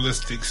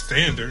 materialistic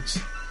standards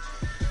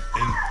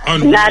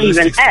and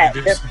unrealistic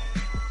standards.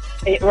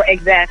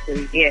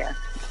 Exactly, yeah.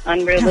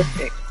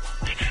 Unrealistic.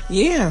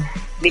 Yeah.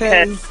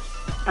 Because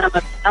I'm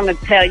going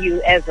to tell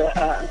you, as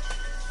a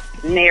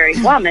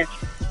married woman,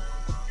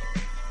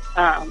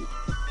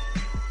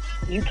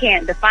 you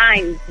can't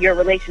define your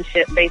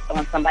relationship based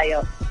on somebody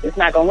else. It's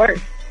not going to work.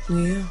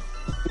 Yeah.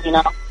 You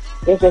know?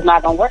 It's just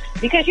not gonna work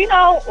because, you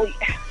know,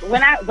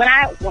 when I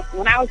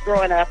was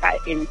growing up,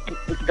 in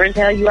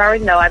Brentel, you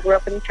already know I grew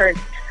up in the church.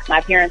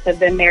 My parents have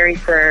been married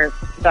for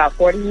about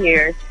 40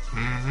 years,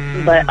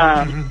 but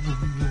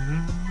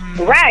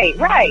right.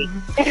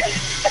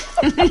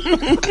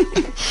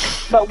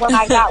 But when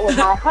I got with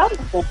my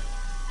husband,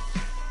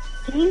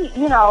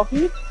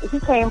 he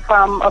came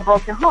from a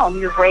broken home.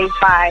 He was raised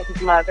by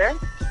his mother,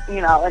 you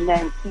know, and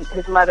then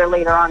his mother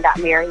later on got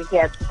married. He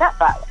had a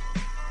stepfather.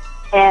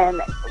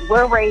 And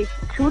we're raised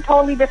two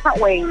totally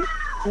different ways.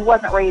 He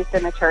wasn't raised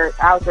in the church.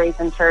 I was raised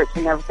in church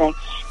and everything.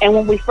 And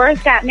when we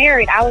first got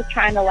married, I was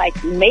trying to,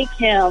 like, make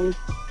him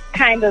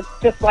kind of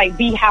just, like,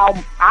 be how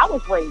I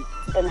was raised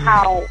and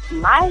how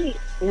my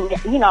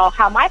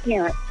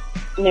parents'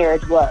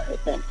 marriage was.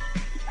 And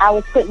I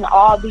was putting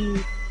all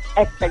these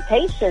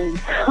expectations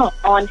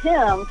on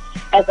him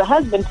as a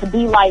husband to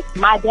be like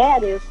my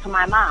dad is to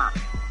my mom,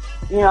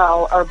 you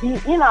know, or be,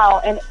 you know,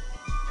 and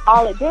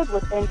all it did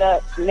was end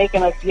up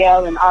making us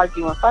yell and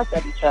argue and fuss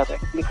at each other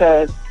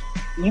because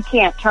you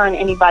can't turn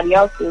anybody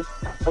else's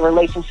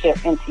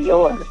relationship into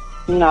yours,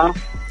 you know.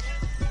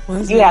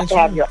 You have to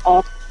have your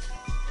own.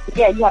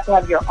 Yeah, you have to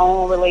have your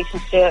own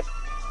relationship,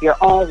 your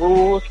own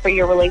rules for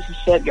your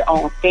relationship, your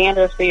own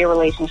standards for your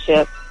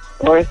relationship,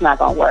 or it's not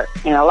going to work.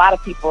 And a lot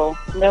of people,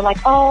 they're like,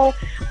 oh,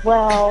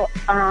 well,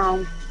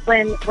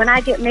 when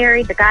I get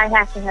married, the guy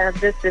has to have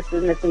this, this,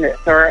 and this, and this,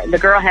 or the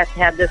girl has to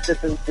have this,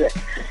 this, and this.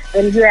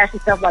 And you ask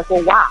yourself, like,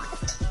 well, why?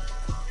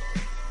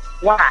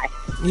 Why?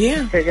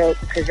 Yeah.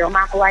 Because your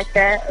mama like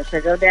that, or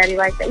because your daddy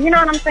like that. You know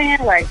what I'm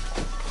saying? Like,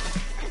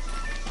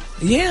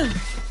 yeah,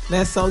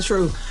 that's so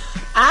true.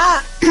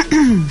 I've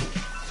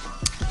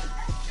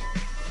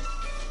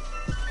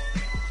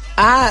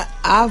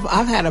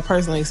had a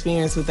personal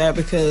experience with that,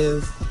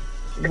 because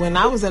when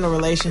I was in a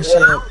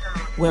relationship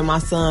with my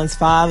son's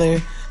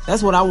father,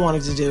 that's what I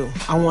wanted to do.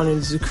 I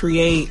wanted to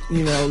create,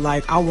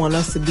 like, I want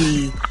us to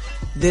be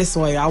this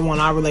way. I want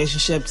our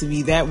relationship to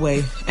be that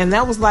way. And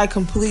that was like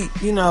complete,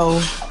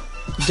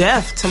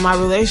 death to my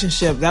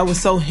relationship. That was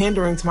so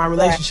hindering to my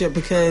relationship,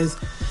 because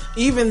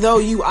even though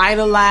you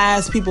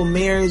idolize people's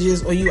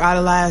marriages, or you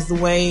idolize the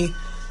way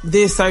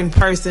this certain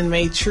person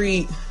may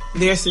treat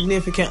their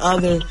significant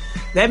other,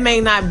 that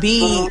may not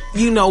be,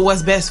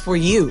 what's best for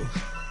you.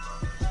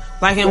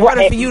 Like, in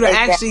order for you to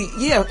actually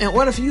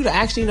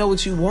know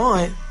what you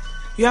want,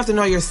 you have to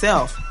know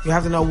yourself. You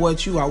have to know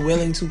what you are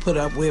willing to put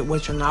up with,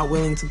 what you're not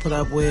willing to put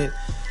up with.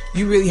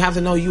 You really have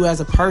to know you as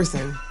a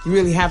person. You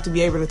really have to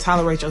be able to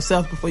tolerate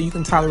yourself before you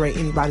can tolerate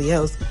anybody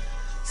else.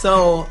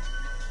 So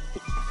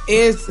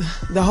it's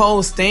the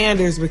whole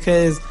standards,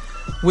 because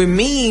with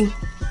me,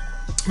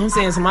 I'm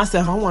saying to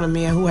myself, I want a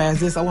man who has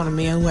this, I want a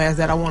man who has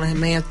that, I want a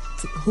man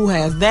who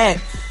has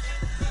that.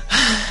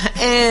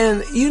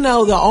 And,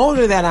 the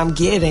older that I'm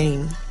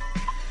getting,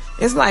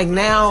 it's like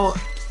now,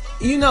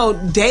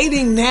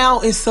 dating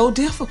now is so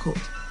difficult.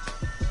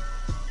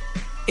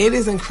 It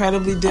is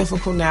incredibly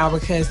difficult now,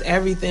 because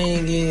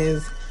everything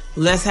is,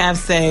 let's have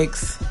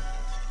sex,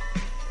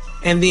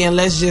 and then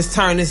let's just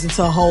turn this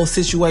into a whole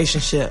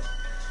situationship.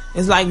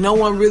 It's like no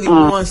one really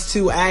wants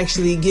to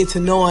actually get to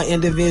know an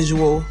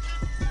individual,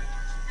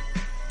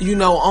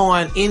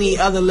 on any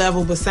other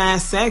level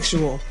besides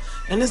sexual.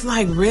 And it's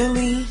like,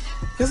 really?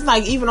 It's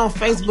like, even on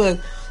Facebook,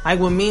 like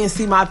when men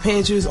see my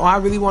pictures, or I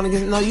really want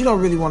to no, you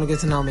don't really want to get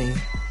to know me.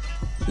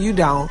 You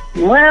don't.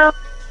 Well,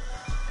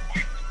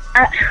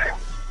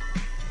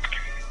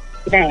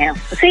 damn.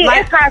 See,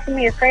 it's hard for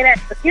me to say that.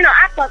 But,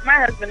 I fucked my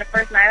husband the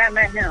first night I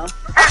met him.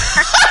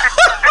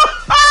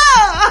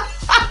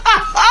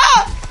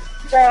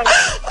 So,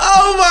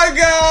 oh my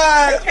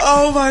God!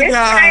 Oh my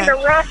God! It's kind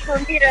of rough for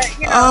me to,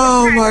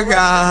 oh my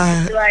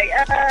God! Like,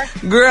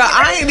 girl,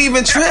 I ain't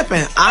even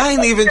tripping.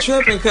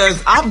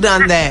 Because I've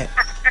done that.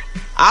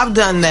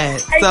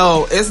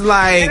 So it's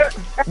like,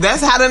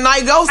 that's how the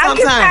night goes sometimes. I'm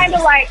just kind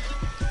of like,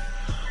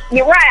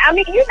 you're right. I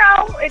mean,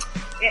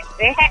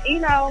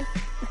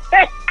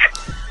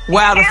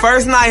 Wow, the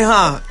first night,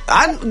 huh?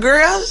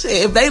 Girl,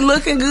 if they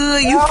looking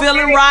good, you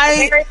feeling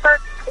right.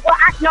 Well,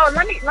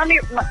 let me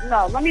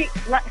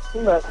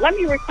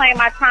reclaim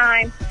my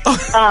time.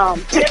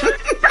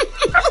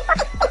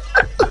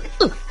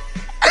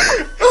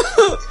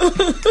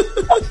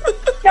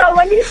 No,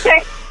 let me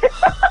say,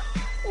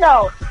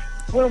 no,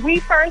 when we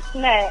first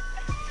met,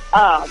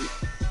 it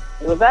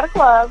was at a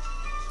club.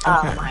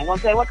 I ain't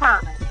gonna say what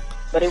kind,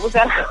 but it was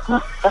at a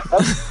club.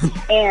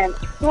 And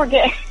I was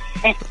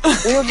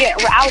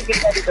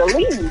getting ready to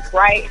leave,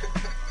 right?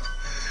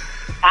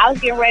 I was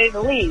getting ready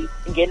to leave,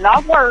 getting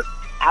off work.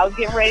 I was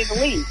getting ready to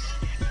leave.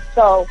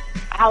 So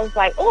I was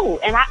like, ooh,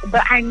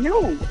 but I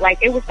knew,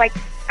 like, it was like,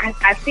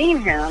 I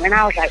seen him, and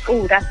I was like,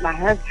 ooh, that's my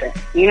husband.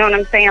 You know what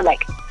I'm saying?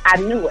 Like, I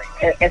knew it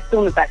as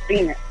soon as I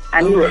seen it.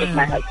 I knew it was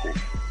my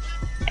husband.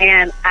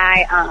 And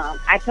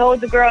I told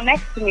the girl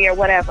next to me or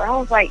whatever, I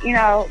was like,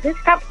 just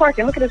stop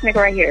twerking. Look at this nigga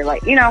right here.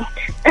 Like, and I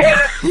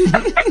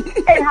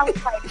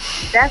was like,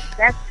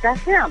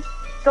 that's him.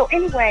 So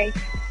anyway,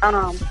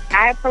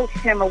 I approached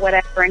him or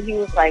whatever, and he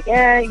was like,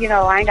 I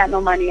ain't got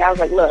no money. I was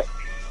like, look,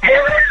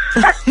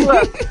 it's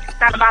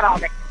not about all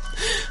that.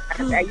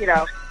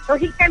 So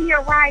he gave me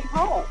a ride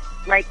home.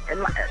 Like,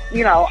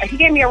 he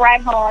gave me a ride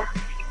home.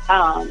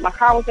 My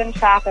car was in the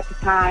shop at the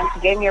time.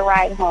 He gave me a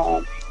ride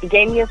home. He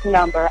gave me his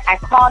number. I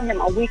called him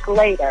a week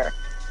later,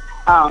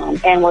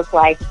 and was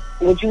like,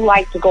 would you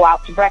like to go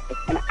out to breakfast?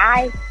 And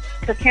I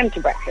took him to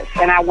breakfast,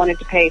 and I wanted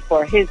to pay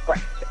for his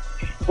breakfast.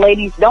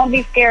 Ladies, don't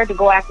be scared to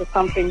go after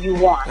something you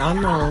want. I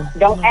know.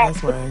 Don't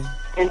ask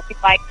and be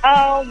like,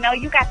 oh, no,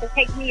 you got to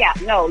take me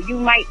out. No, you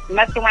might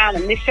mess around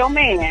and miss your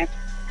man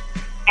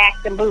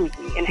acting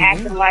bougie and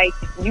acting like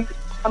you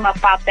come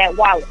up out that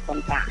wallet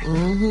sometimes.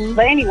 Mm-hmm.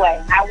 But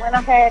anyway, I went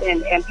ahead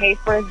and paid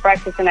for his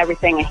breakfast and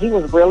everything, and he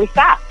was really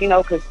shocked,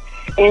 because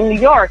in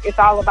New York, it's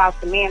all about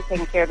the man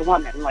taking care of the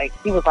woman. Like,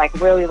 he was like,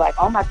 really like,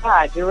 oh my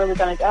God, you're really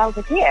going to do? I was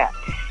like, yeah.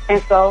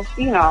 And so,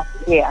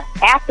 yeah.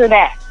 After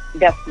that,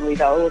 definitely,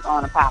 though, it was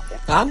on and popping.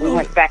 We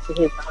went back to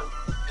his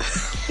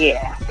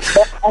yeah.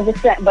 But I'm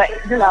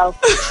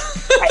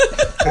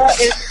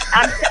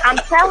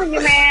telling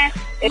you, man,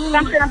 it's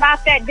something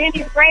about that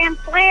Denny's Grand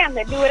Slam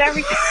that do it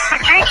every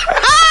time.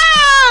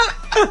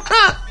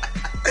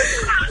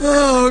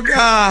 Oh,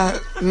 God.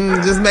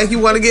 Just make you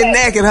want to get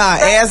naked, huh?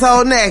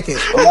 Asshole naked.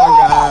 Oh,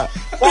 God.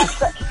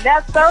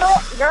 That's so,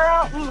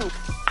 girl.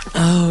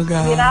 Oh,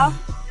 God.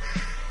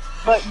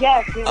 But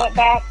yes, we went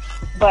back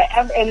But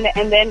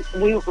and then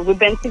we've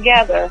been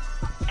together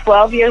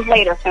 12 years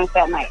later since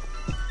that night.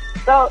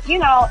 So, you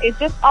know, it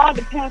just all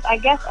depends, I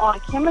guess, on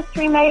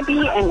chemistry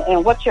maybe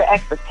and what your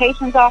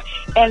expectations are.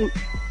 And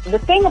the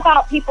thing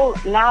about people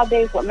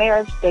nowadays with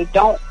marriage, they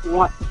don't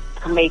want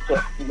to make it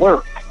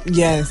work.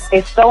 Yes.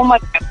 It's so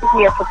much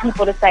easier for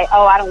people to say,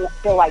 oh, I don't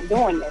feel like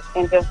doing this,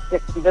 and just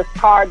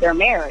discard their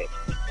marriage.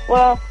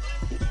 Well,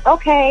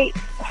 okay,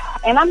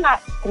 and I'm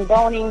not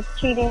condoning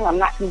cheating. I'm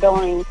not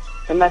condoning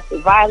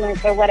domestic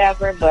violence or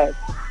whatever, but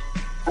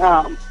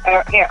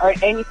or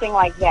anything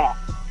like that.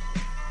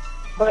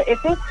 But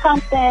if it's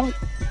something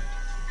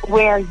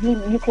where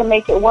you can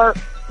make it work,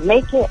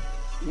 make it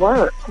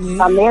work.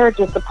 Yeah. A marriage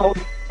is supposed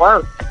to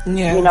work,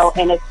 yes. You know,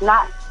 and it's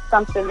not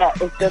something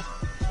that is just,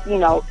 you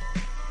know,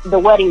 the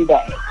wedding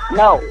day.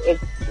 No,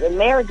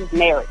 marriage is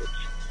marriage.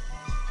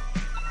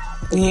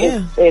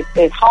 Yeah,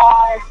 it's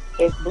hard.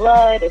 It's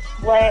blood. It's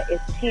sweat.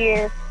 It's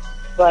tears.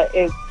 But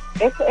it's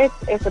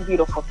a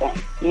beautiful thing.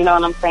 You know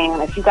what I'm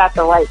saying? If you got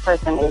the right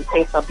person,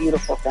 it's a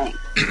beautiful thing.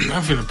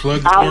 I'm finna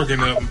plug the organ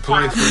up and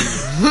play for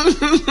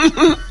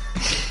you.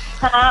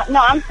 No,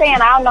 I'm saying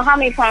I don't know how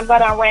many times I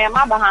done ran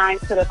my behind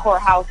to the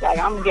courthouse like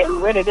I'm getting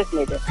rid of this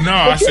nigga. No,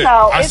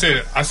 I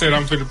said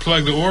I'm finna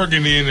plug the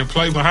organ in and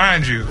play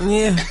behind you.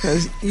 Yeah,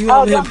 because you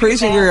over here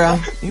preaching, girl.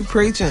 You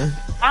preaching.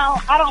 I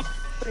don't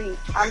preach.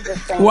 I'm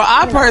just saying. Well,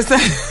 I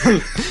personally,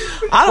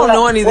 I don't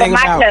know anything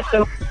about.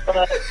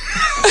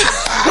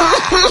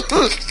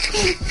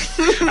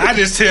 I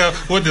just tell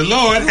what the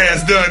Lord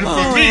has done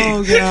for me.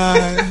 Oh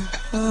God.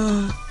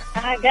 Oh.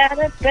 I got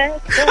a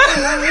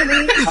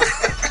testimony.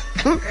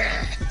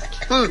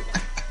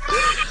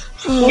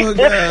 Oh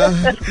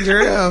God,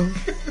 girl.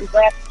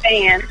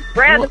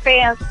 Grab the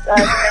fans.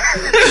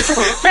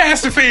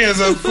 Pass the fans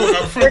up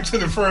front to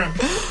the front.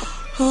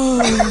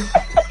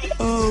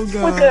 Oh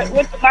God.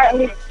 With the Martin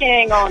Luther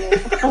King on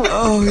it.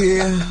 Oh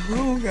yeah.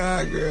 Oh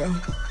God, girl.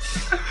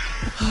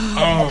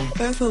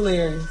 That's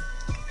hilarious.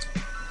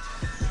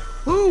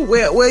 Ooh,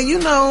 well, you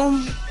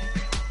know,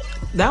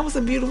 that was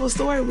a beautiful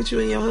story with you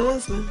and your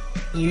husband.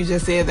 You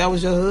just said that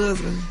was your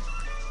husband.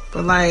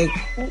 But like,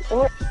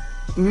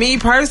 me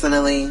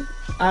personally,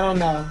 I don't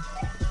know.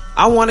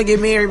 I want to get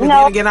married, but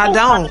then again, I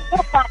don't.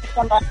 You'll find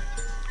somebody.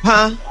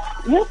 Huh?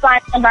 You'll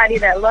find somebody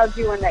that loves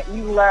you and that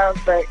you love,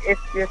 but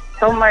it's just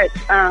so much,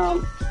 just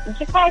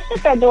kind of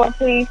shut that door,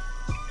 please.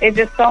 It's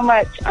just so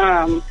much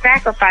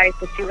sacrifice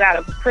that you got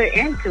to put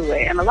into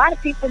it. And a lot of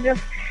people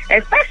just,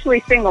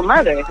 especially single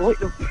mothers,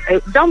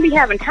 don't be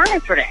having time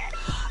for that.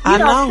 You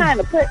know, trying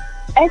to put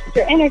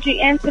extra energy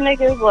into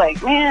niggas, like,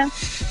 man.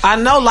 I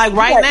know, like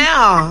right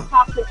now.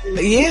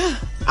 Yeah.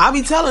 I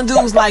be telling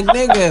dudes like,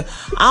 nigga,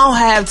 I don't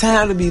have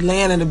time to be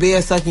laying in the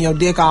bed sucking your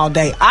dick all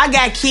day. I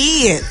got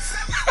kids.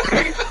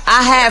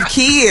 I have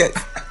kids.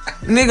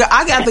 Nigga,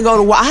 I have to go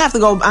to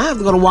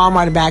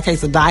Walmart to buy a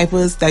case of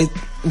diapers,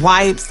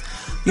 wipes.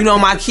 You know,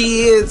 my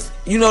kids,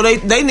 you know,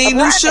 they need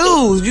new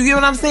shoes. You get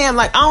what I'm saying?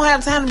 Like, I don't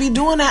have time to be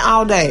doing that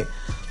all day.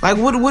 Like,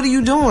 what are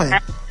you doing?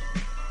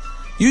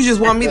 You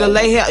just want me to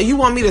lay here. You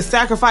want me to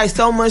sacrifice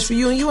so much for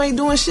you, and you ain't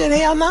doing shit.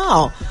 Hell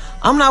no.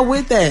 I'm not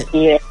with that.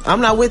 Yeah.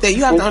 I'm not with that.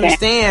 You have to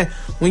understand,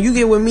 when you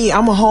get with me,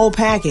 I'm a whole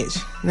package.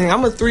 Nigga,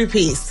 I'm a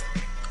 3-piece.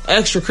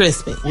 Extra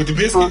crispy. With the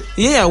biscuit?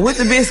 Yeah, with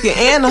the biscuit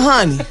and the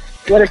honey.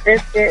 With a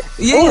biscuit?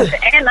 Yeah. Ooh,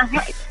 and the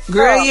honey.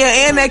 Girl,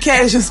 yeah, and that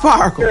Cajun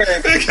sparkle.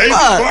 Cajun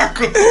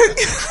sparkle.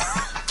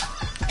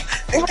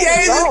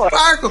 Cajun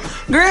sparkle.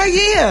 Girl,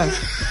 yeah.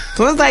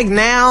 So it's like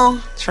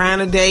now, trying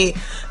to date,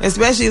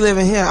 especially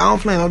living here, I don't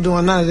plan on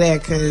doing none of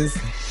that because,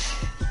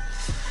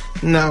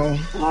 no,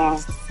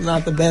 it's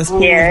not the best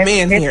pool of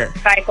men here.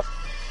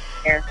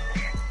 Here.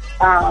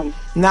 No,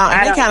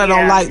 and they kind of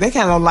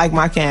don't like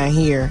my kind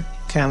here.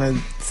 Kind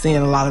of seeing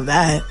a lot of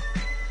that.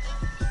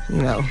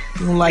 You know,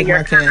 don't like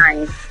my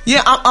kind.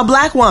 Yeah, I'm a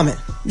black woman.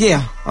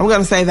 Yeah, I'm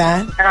gonna say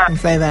that. I'm gonna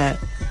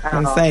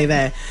say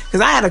that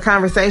because I had a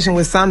conversation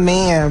with some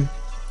man,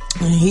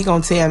 and he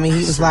gonna tell me, he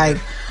was like,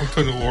 I'm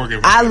putting the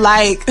organ.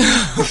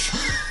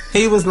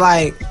 He was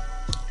like,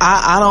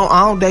 I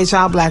don't date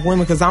y'all black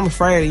women because I'm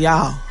afraid of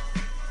y'all.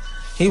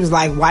 He was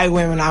like, white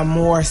women are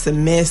more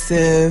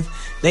submissive.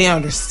 They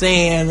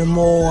understand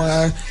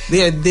more.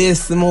 They're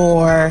this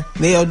more.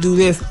 They'll do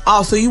this.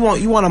 Oh, so you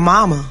want a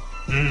mama?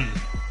 Mm.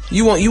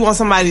 You want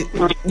somebody?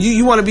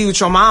 You want to be with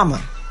your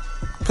mama?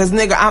 Cause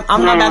nigga,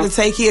 I'm not about to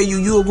take care of you.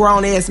 You a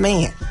grown ass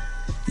man.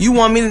 You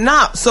want me to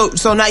not?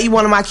 So now you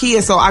one of my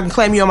kids, so I can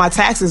claim you on my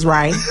taxes,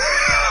 right?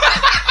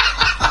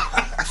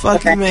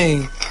 Fuck you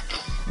mean?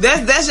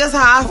 That's just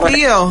how I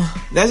feel.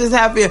 That's just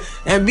how I feel.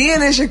 And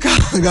being in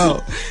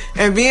Chicago,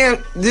 and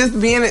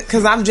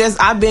because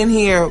I've been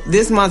here.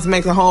 This month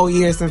makes a whole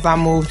year since I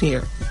moved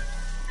here.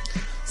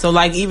 So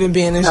like even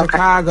being in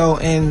Chicago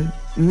and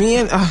me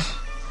and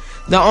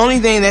the only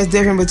thing that's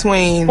different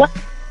between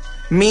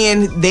me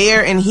and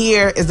there and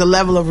here is the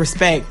level of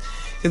respect.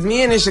 Because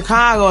me and in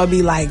Chicago, I'd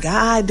be like,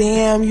 God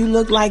damn, you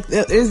look like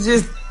it's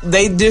just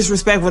they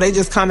disrespectful. They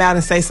just come out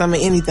and say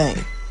something,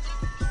 anything.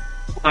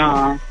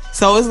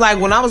 So it's like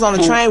when I was on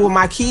the train with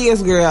my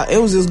kids, girl, it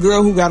was this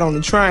girl who got on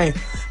the train.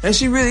 And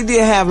she really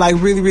did have like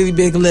really, really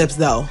big lips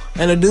though.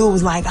 And the dude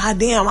was like, "God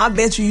damn, I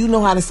bet you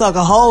know how to suck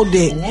a whole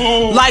dick."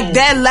 Whoa. Like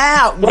that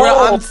loud,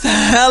 bro. I'm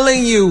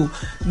telling you,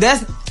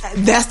 that's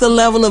the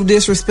level of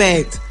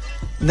disrespect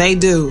they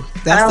do.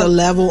 That's the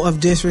level of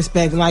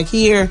disrespect. Like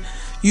here,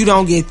 you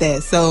don't get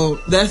that. So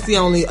that's the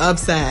only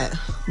upside.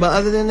 But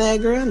other than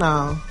that, girl,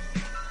 no.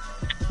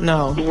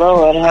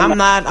 Lord, I'm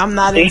not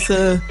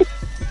into.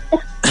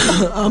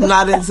 I'm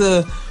not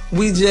into.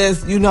 We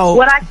just, you know.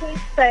 What I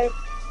can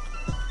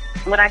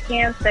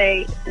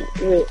say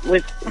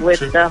with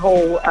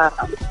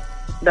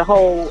the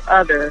whole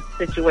other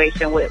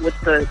situation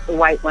with the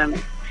white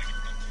women.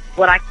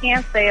 What I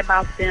can say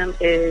about them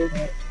is,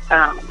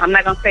 I'm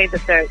not going to say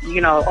that they're,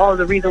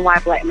 the reason why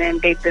black men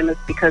date them is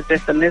because they're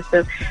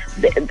submissive.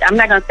 I'm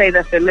not going to say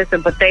that they're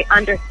submissive, but they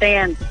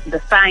understand the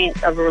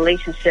science of a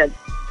relationship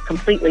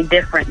completely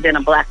different than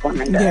a black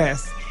woman does.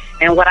 Yes.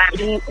 And what I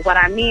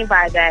mean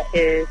by that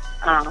is,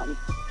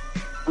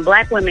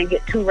 black women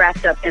get too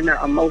wrapped up in their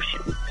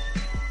emotions.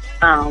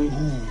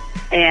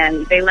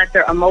 And they let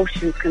their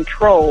emotions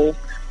control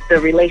the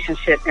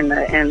relationship and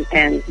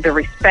the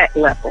respect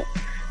level.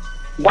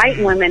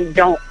 White women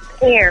don't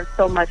care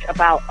so much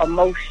about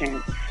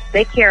emotion.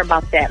 They care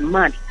about that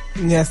money.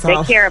 Yes, they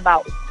care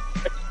about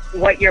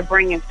what you're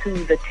bringing to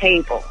the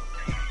table.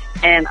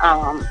 And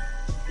I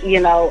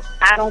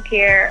don't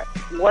care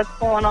what's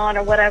going on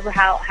or whatever.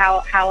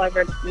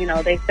 However,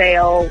 they say,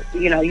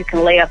 you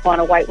can lay up on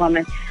a white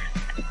woman.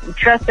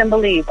 Trust and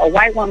believe, a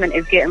white woman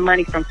is getting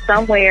money from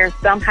somewhere,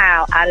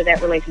 somehow, out of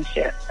that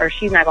relationship, or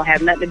she's not going to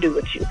have nothing to do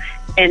with you.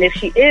 And if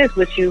she is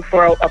with you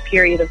for a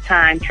period of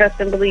time, trust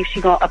and believe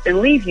she's going to up and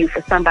leave you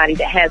for somebody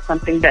that has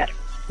something better.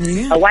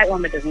 Yeah. A white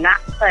woman does not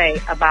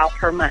play about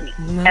her money,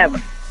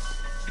 ever.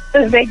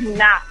 They do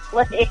not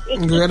play.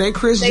 Girl, they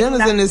Kris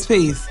Jenner's in this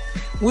piece,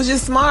 which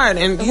is smart.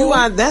 And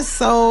that's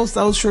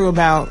so true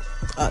about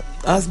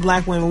us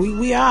black women.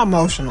 We are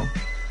emotional.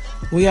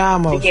 We are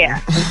emotional. Yeah.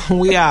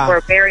 We are.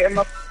 We're very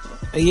emotional.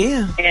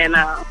 Yeah. And,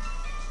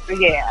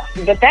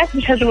 but that's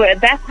because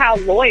that's how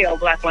loyal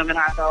black women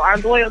are, though. Our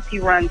loyalty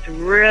runs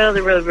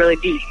really, really, really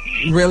deep.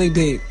 Really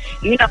deep.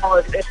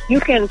 If you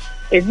can,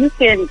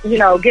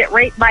 get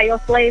raped by your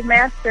slave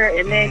master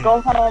and then go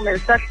home and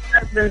suck your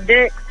husband's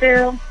dick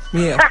still.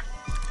 Yeah.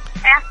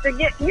 After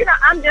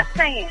I'm just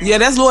saying. Yeah,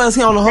 that's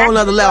loyalty on a whole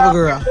other level,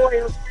 girl.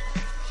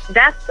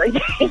 That's the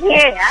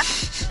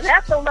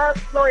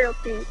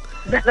loyalty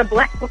that a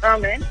black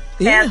woman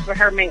has for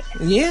her man.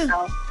 Yeah.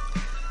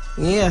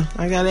 Yeah,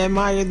 I gotta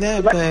admire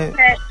that.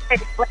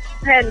 Let's go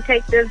ahead and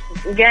take this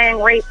gang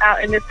rape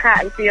out in this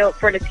cotton field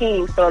for the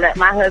team so that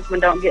my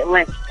husband don't get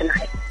lynched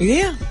tonight.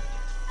 Yeah.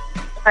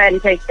 Go ahead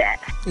and take that.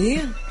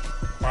 Yeah.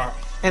 Wow.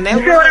 And that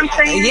you know what I'm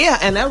saying? Yeah,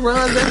 and that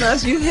runs in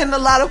us. You hitting a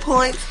lot of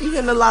points.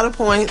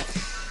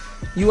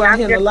 You are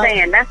hitting a lot. I'm just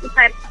saying, that's the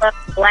type of love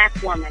a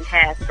black woman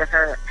has for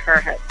her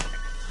husband.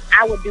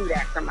 I would do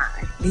that for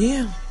mine.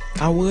 Yeah.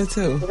 I would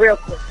too. Real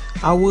quick.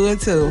 I would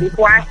too.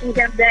 Before I see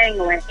him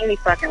dangling any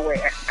fucking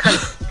where.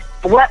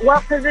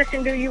 What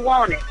position do you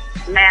want it,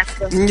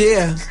 master?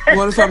 Yeah. You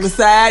want it from the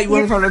side? You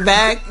want it from the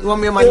back? You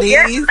want me on my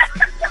knees?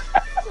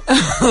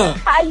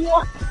 How you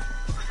want?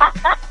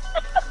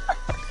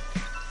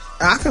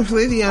 I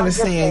completely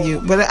understand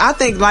you, but I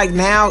think like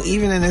now,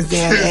 even in this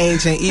day and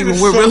age, and even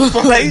with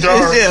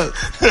relationships,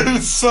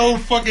 it's so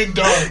fucking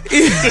dark.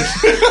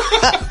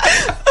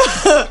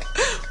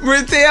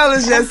 Brentel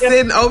is just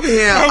sitting over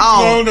here,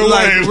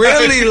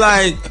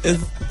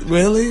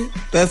 really?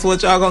 That's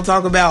what y'all gonna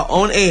talk about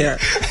on air?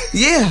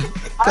 Yeah,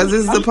 because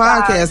this is the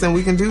podcast, and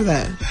we can do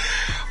that.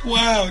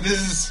 Wow,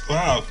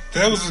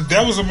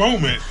 that was a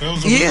moment. That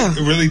was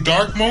a really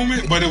dark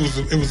moment, but it was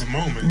a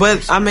moment.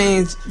 But I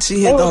mean,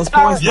 she hit those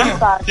points.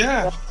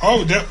 Yeah.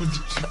 Oh, that was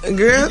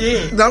girl.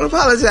 Don't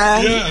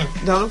apologize. Yeah.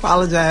 Don't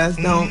apologize.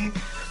 Don't.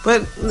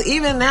 But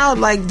even now,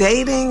 like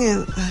dating,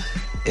 and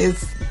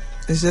it's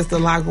just a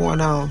lot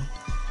going on.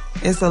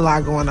 It's a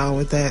lot going on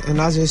with that,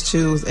 and I just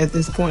choose at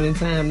this point in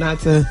time not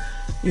to,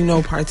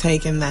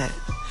 partake in that.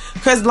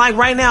 Because like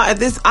right now, at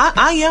this,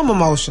 I am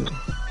emotional.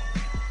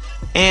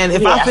 And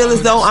if I feel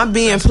as though I'm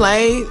being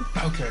played,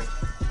 okay,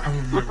 I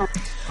remember.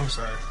 I'm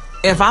sorry.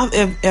 If I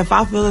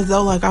feel as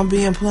though like I'm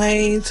being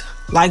played,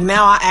 like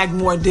now I act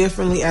more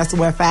differently as to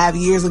where 5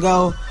 years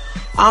ago,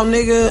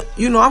 nigga,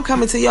 I'm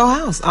coming to your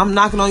house. I'm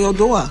knocking on your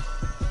door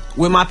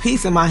with my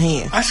piece in my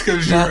hand. That's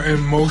because you're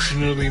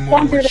emotionally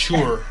more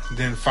mature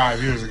than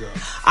 5 years ago.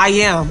 I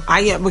am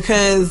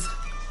because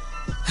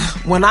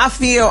when I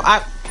feel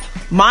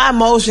my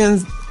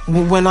emotions,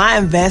 when I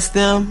invest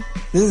them.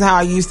 This is how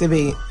I used to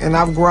be, and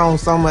I've grown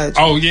so much.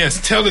 Oh yes,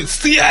 tell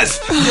it. Yes,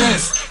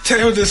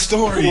 tell the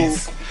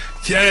stories.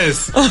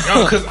 Yes,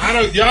 because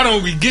y'all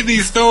don't be getting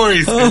these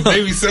stories.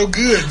 They be so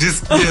good.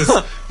 Just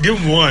give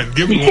them one.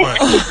 Give them one.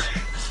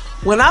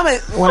 When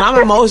I'm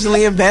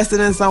emotionally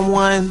invested in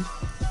someone,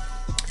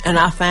 and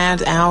I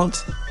find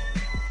out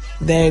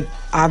that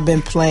I've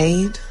been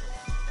played.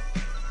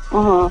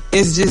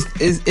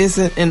 It's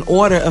an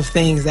order of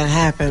things that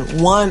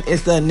happen. One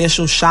is the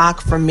initial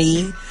shock for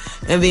me.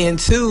 And then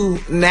 2,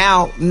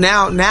 now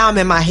I'm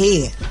in my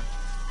head.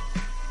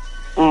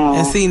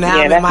 And see, now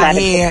I'm in my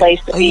head. Place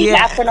to be.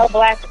 Not for no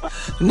black one.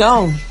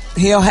 No,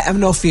 he'll have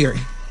no fury.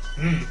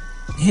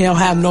 He'll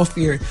have no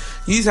fury.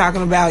 You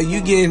talking about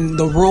you getting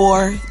the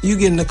roar, you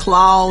getting the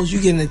claws,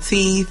 you getting the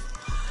teeth,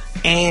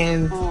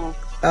 and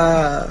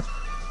I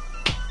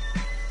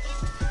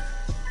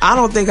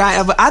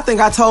think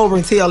I told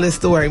Brentel this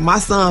story. My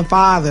son's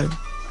father,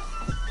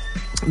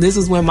 this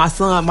is when my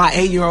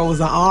 8-year-old was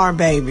an arm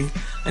baby.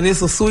 And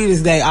this was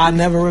Sweetest Day. I'll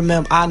never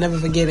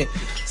forget it.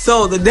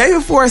 So the day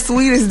before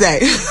Sweetest Day,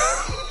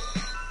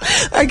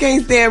 I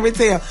can't stand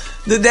Brentel.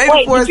 The day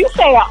before. Did you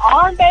say an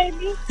arm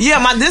baby?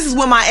 Yeah, this is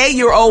when my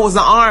 8-year-old was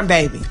an arm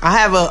baby. I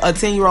have a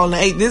 10-year-old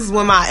and 8. This is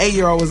when my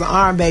 8-year-old was an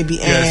arm baby.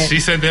 And yes,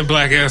 she said that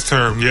black ass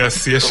term.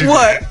 Yes, she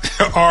what?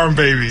 Did. Arm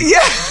baby.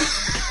 Yeah.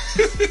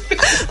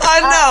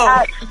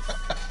 I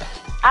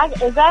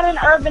know. Is that an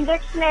Urban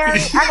Dictionary?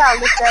 I gotta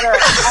look that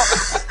up.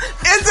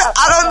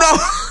 I don't know.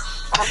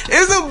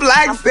 It's a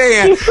black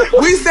saying.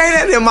 We say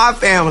that in my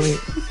family.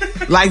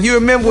 Like, you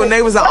remember when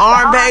they was an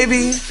arm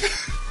baby?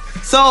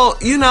 So,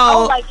 you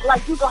know. Oh,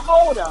 like you can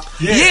hold them.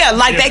 Yeah,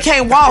 like they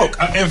can't walk.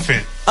 An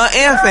infant.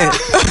 That's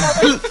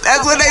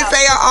what they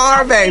say, an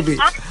arm baby.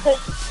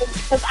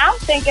 Because I'm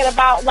thinking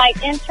about,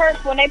 like, in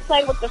church when they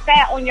play with the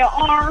fat on your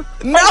arm.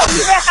 No.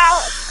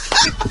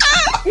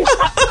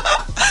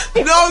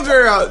 No,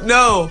 girl,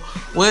 no.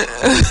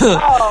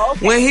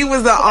 When he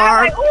was the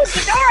arm. I'm like, ooh,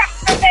 Fedora,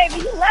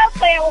 baby, you love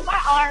playing with my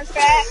arms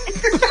fat.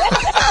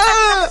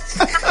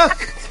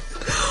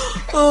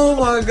 Oh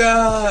my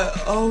God.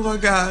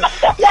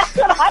 That's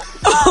what I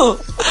thought.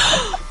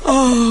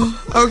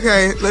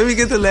 Okay. Let me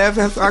get the laugh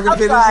so I can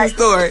finish the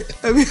story.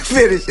 Let me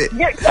finish it.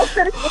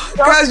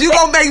 Because you're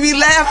going to make me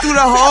laugh through the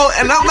whole,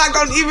 and I'm not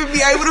going to even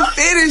be able to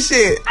finish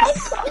it.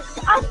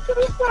 I'm so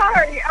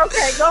sorry.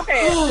 Okay, go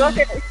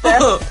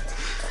ahead.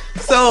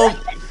 So,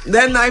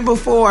 that night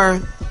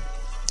before,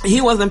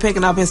 he wasn't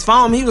picking up his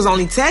phone. He was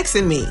only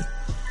texting me.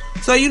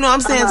 So, you know, I'm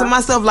saying to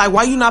myself, like,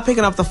 why you not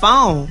picking up the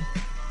phone?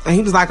 And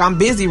he was like, I'm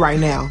busy right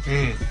now.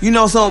 You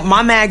know, so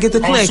my man get to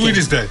clicking.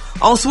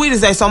 On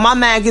Sweetest Day. So my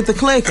man get to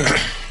clicking.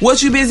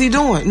 What you busy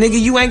doing? Nigga,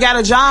 you ain't got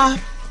a job?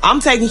 I'm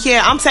taking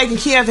care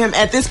of him.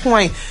 At this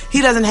point,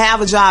 he doesn't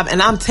have a job,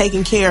 and I'm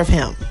taking care of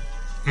him.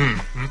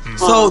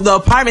 So the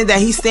apartment that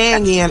he's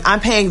staying in, I'm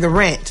paying the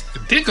rent.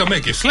 Dick will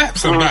make you slap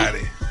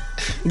somebody.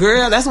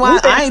 Girl, that's why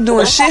I ain't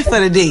doing shit for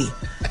the D.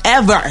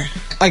 Ever.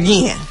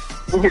 Again.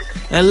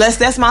 Unless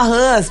that's my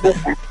husband.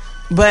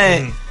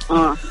 But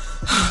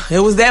it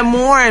was that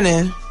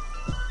morning.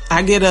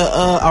 I get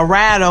a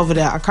ride over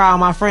there. I call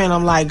my friend.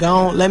 I'm like, go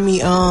on, let me.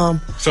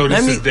 So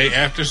this is the day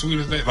after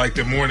Sweetest Day? Like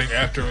the morning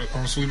after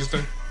on Sweetest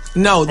Day?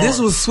 No, this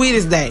was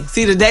Sweetest Day.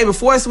 See, the day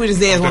before Sweetest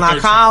Day is when I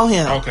call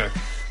him. Okay.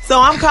 So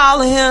I'm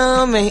calling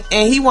him,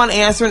 and he wasn't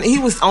answering. He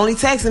was only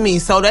texting me.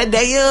 So that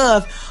day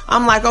of,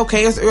 I'm like,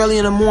 okay, it's early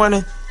in the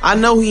morning. I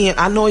know he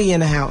in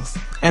the house,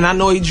 and I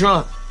know he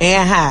drunk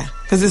and high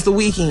because it's the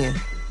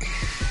weekend.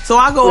 So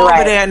I go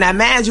over there, and I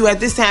mind you, at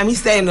this time, he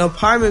stayed in an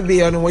apartment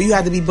building where you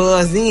had to be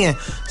buzzed in.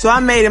 So I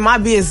made it my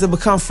business to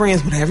become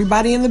friends with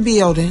everybody in the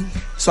building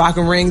so I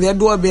can ring their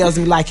doorbells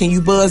and be like, can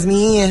you buzz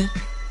me in?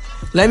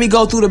 Let me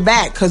go through the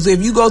back, because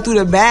if you go through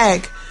the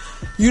back,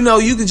 you know,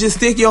 you could just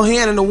stick your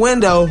hand in the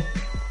window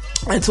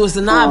and twist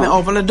the knob and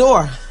open the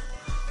door.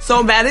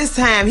 So by this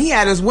time, he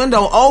had his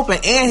window open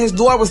and his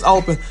door was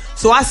open.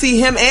 So I see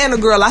him and the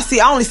girl. I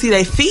only see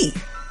their feet.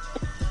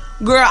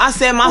 Girl, I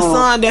set my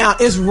son down.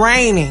 It's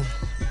raining.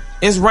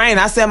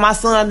 I set my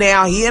son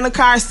down. He in the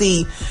car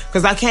seat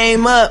because I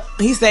came up.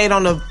 He stayed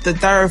on the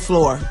third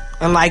floor,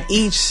 and like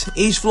each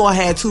floor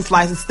had 2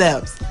 flights of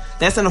steps.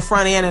 That's in the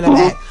front end and the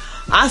back.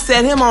 I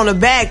set him on the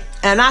back,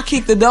 and I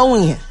kicked the door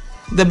in,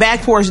 the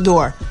back porch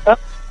door.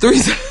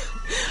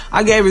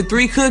 I gave her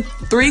 3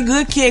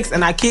 good kicks,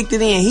 and I kicked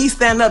it in. He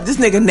stand up. This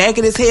nigga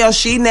naked as hell.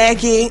 She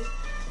naked.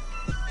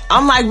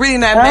 I'm like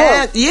reading that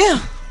man.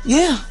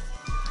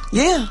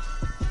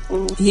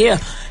 Yeah.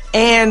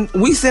 And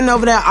we sitting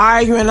over there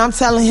arguing. I'm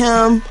telling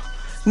him,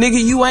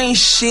 nigga, you ain't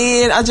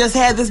shit. I just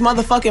had this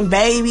motherfucking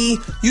baby.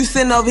 You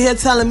sitting over here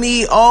telling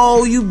me,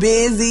 oh, you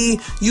busy.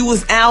 You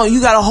was out. You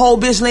got a whole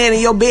bitch laying in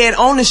your bed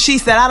on the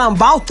sheets that I done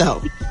bought,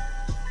 though.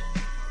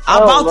 I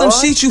bought them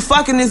sheets you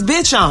fucking this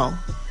bitch on.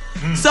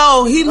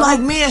 So he like,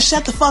 man,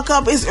 shut the fuck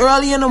up. It's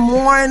early in the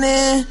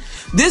morning.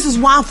 This is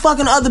why I'm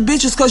fucking other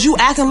bitches, because you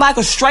acting like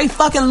a straight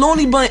fucking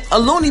loony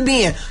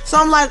bin. So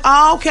I'm like,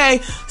 oh,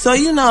 okay. So,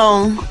 you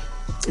know,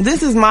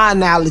 this is my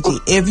analogy.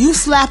 If you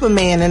slap a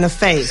man in the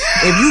face,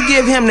 if you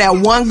give him that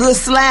one good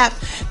slap,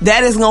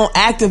 that is going to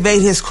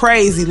activate his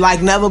crazy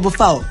like never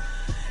before.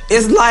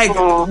 It's like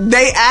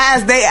they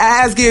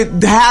eyes get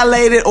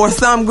dilated or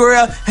some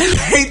girl, and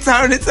they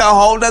turn into a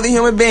whole other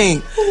human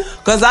being.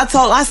 Because I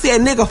said,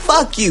 nigga,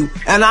 fuck you.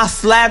 And I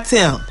slapped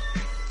him.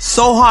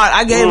 so hard.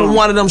 I gave him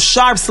one of them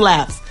sharp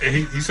slaps. And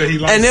he said he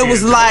liked it. And it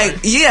was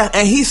like, yeah,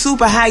 and he's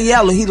super high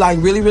yellow. He like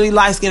really, really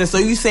light skinned. So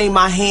you seen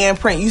my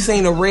handprint, you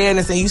seen the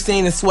redness, and you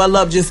seen it swell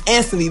up just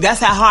instantly. That's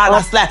how hard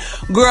I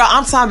slapped. Girl,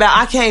 I'm talking about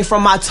I came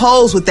from my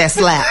toes with that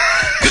slap.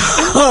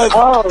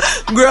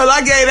 Girl, I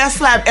gave that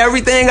slap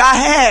everything I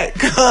had.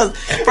 Cause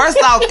first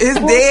off, his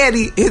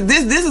daddy,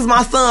 this is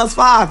my son's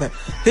father.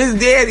 His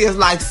daddy is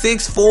like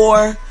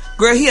 6'4".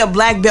 Girl, he a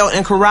black belt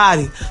in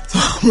karate. So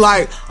I'm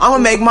like, I'm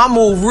gonna make my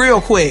move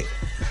real quick.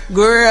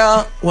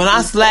 Girl, when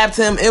I slapped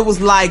him, it was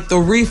like the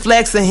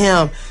reflex of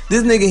him.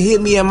 This nigga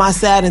hit me in my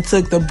side and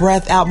took the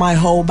breath out my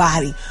whole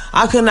body.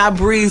 I could not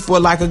breathe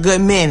for like a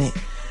good minute.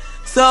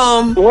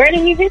 So where did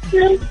he hit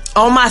you?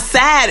 On my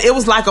side. It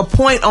was like a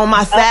point on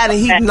my side, and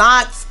he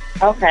knocked.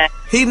 Okay.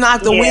 He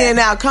knocked the wind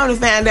out. Come to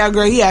find out,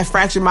 girl, he had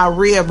fractured my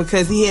rib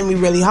because he hit me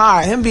really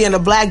hard. Him being a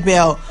black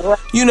belt,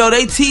 you know,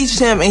 they teach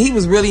him, and he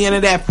was really into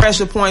that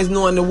pressure points,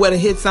 knowing where to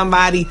hit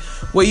somebody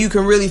where you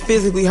can really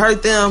physically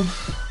hurt them.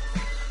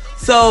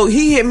 So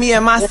he hit me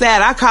in my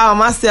side. I called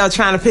myself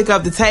trying to pick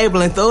up the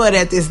table and throw it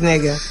at this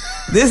nigga.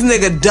 This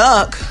nigga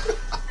duck,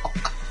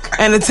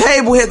 and the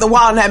table hit the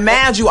wall. Now,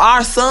 mind you,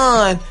 our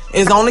son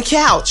is on the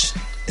couch,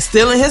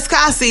 still in his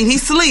car seat. He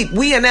sleep.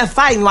 We in there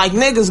fighting like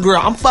niggas,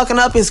 girl. I'm fucking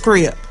up his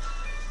crib.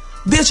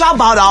 Bitch, I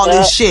bought all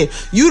this shit.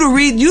 You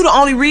the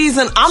only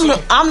reason. I'm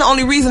the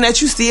only reason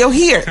that you still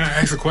here. Can I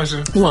ask a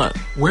question? What?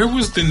 Where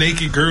was the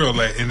naked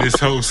girl at in this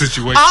whole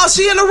situation? Oh,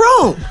 she in the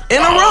room.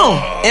 In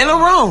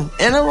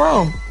the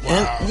room.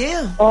 Wow.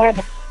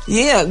 And,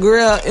 yeah,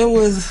 girl. It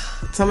was,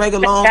 to make a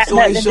long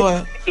story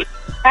short, it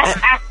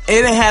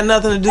didn't have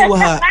nothing to do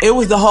with her. It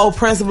was the whole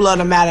principle of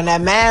the matter. Now,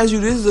 mind you,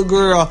 this is a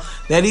girl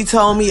that he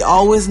told me,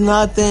 oh, it's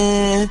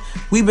nothing.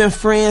 We've been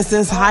friends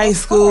since high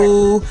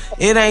school.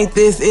 It ain't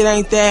this, it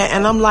ain't that.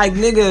 And I'm like,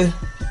 nigga,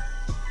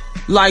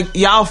 like,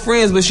 y'all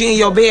friends, but she in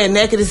your bed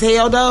naked as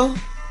hell, though?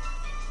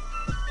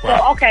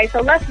 Wow.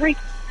 So let's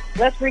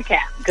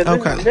recap.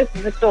 Because this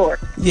is the story.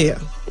 Yeah.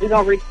 We're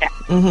going to recap.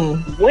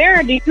 Mm-hmm.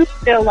 Where do you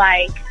feel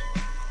like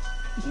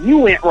you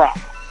went wrong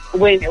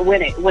when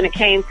it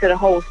came to the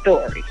whole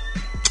story?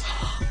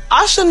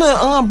 I shouldn't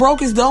have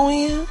broke his dough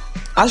in.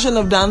 I shouldn't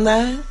have done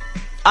that.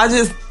 How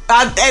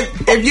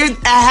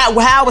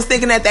I was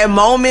thinking at that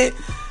moment,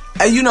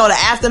 you know, the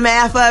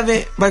aftermath of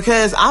it,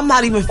 because I'm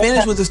not even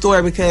finished with the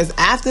story, because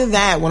after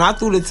that, when I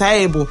threw the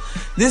table,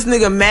 this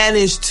nigga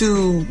managed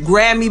to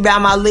grab me by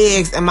my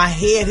legs and my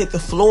head hit the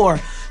floor.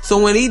 So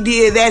when he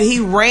did that, he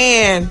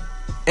ran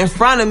in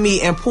front of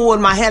me and pulled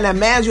my hair. Now,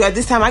 mind you, at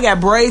this time, I got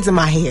braids in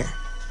my hair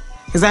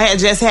because I had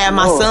just had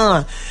my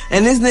son.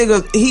 And this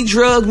nigga, he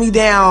drugged me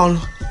down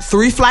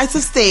 3 flights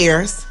of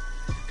stairs.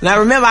 Now,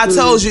 remember, I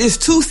told you, it's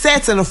 2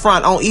 sets in the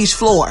front on each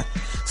floor.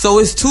 So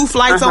it's 2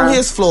 flights on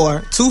his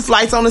floor, 2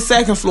 flights on the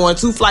second floor, and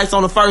 2 flights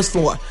on the first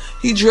floor.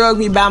 He drugged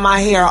me by my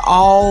hair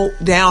all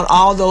down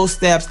all those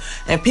steps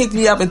and picked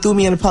me up and threw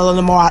me in a puddle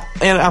of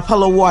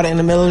water in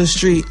the middle of the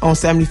street on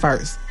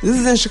 71st. This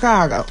is in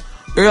Chicago,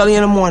 early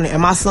in the morning,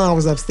 and my son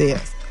was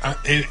upstairs.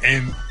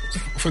 And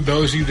for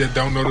those of you that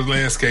don't know the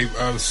landscape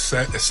of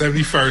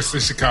 71st in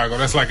Chicago,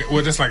 that's like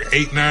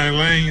 8-9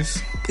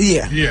 lanes.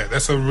 Yeah,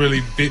 that's a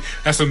really big.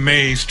 That's a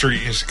main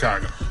street in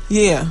Chicago.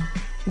 Yeah.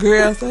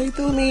 Girl, so he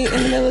threw me in the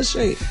middle of the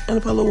street in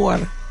a puddle of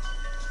water.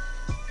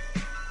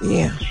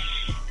 Yeah.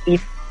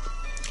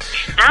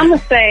 I'm going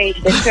to say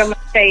that your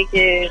mistake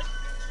is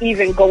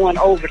even going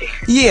over there.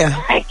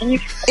 Yeah.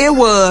 It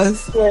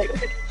was.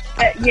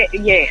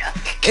 Yeah.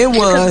 It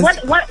was.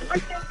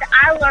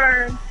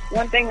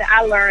 One thing that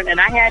I learned,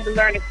 and I had to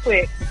learn it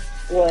quick,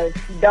 was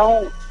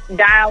don't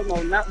dial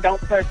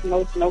don't press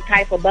no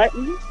type of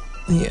button.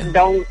 Yeah.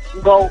 Don't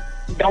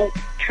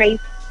trace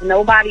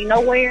nobody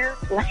nowhere.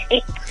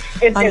 Like,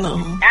 if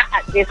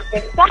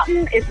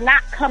something is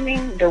not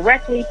coming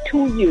directly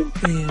to you,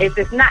 if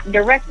it's not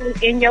directly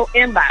in your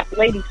inbox,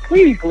 ladies,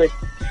 please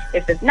listen.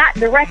 If it's not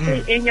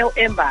directly in your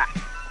inbox,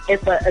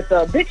 if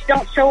a bitch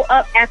don't show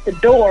up at the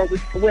door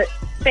with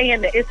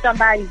saying that it's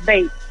somebody's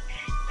baby,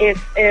 if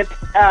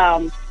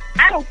I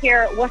don't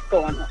care what's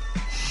going on,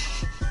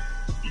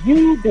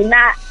 you do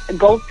not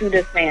go through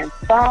this man's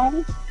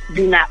phone.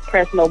 Do not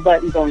press no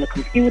buttons on the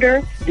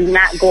computer. Do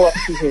not go up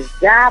to his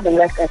job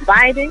unless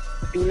invited.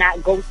 Do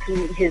not go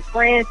to his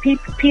friend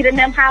Pete and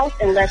them house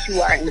unless you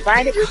are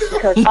invited.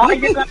 Because all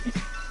you're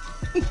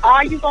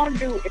gonna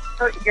do is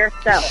hurt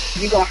yourself.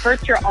 You're gonna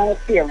hurt your own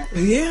feelings.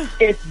 Yeah.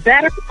 It's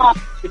better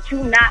off with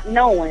you not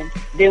knowing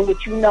than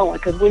with you knowing.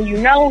 Because when you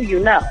know, you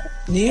know.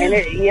 Yeah.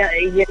 And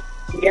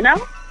you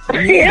know.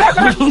 Yeah.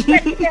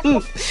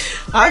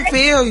 I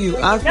feel you.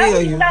 I feel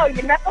you. You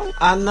know.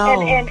 I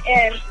know.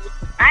 And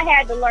I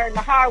had to learn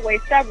the hard way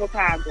several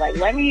times. Like,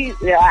 I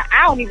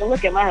don't even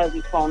look at my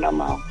husband's phone no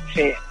more.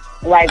 Shit.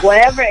 Like,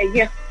 whatever.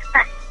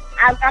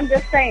 I'm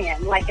just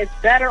saying, like, it's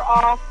better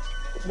off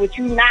with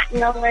you not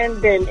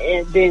knowing than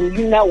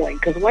you knowing.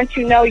 Because once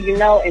you know,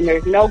 and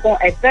there's no going,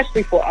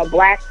 especially for a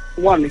black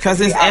woman. Because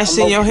it's etched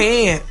in your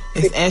head.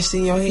 It's etched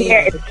in your head.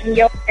 Yeah, it's in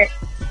your head.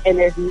 And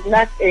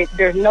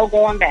there's no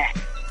going back.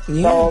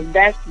 Yeah. So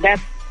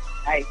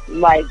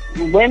like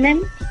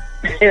women.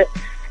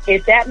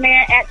 If that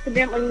man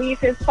accidentally leaves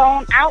his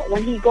phone out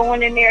when he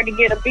going in there to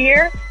get a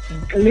beer,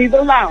 leave it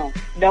alone.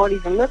 Don't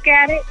even look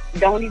at it.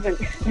 Don't even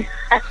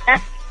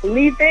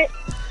leave it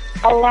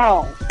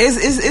alone.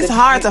 It's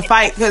hard to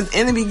fight because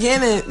in the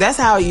beginning, that's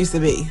how it used to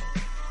be.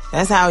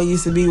 That's how it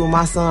used to be with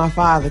my son's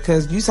father.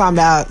 Because you talking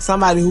about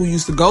somebody who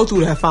used to go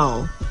through that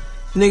phone.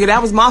 Nigga,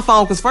 that was my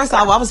phone. Because first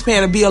off, I was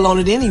paying a bill on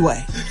it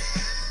anyway.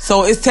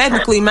 So it's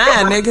technically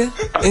mine, nigga.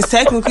 It's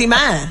technically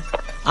mine.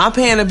 I'm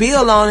paying a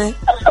bill on it.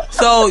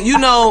 So, you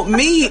know,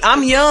 me,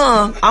 I'm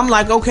young. I'm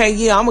like, okay,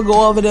 yeah, I'm going to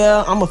go over there.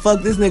 I'm going to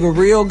fuck this nigga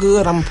real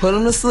good. I'm going to put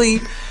him to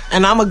sleep.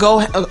 And I'm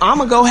going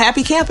to go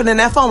happy camping in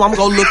that phone. I'm going to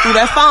go look through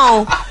that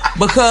phone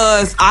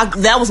because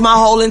that was my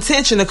whole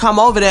intention, to come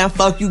over there and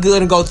fuck you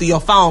good and go through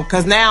your phone.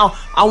 Because now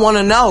I want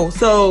to know.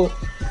 So,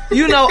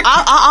 you know,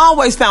 I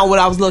always found what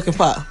I was looking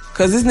for.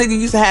 Because this nigga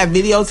used to have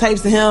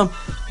videotapes of him,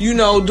 you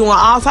know, doing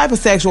all type of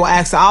sexual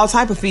acts to all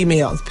type of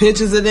females.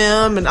 Pictures of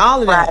them and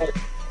all of that. Right.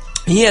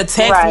 He had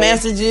text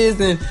messages,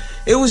 and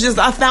it was just,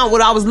 I found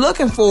what I was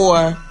looking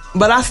for,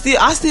 but I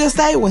still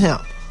stayed with him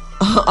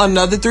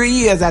another 3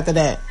 years after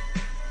that.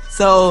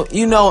 So,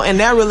 you know, and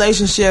that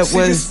relationship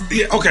was...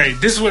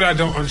 this is what I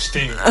don't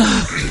understand.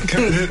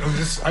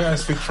 I gotta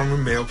speak from a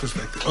male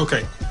perspective.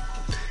 Okay.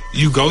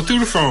 You go through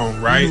the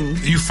phone, right?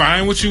 Mm-hmm. You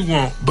find what you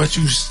want, but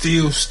you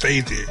still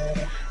stay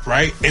there,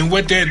 right? And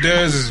what that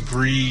does is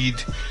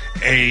breed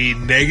a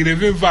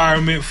negative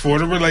environment for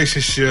the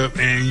relationship,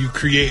 and you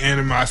create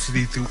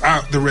animosity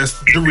throughout the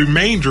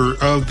remainder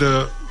of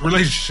the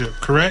relationship,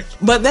 correct?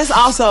 But that's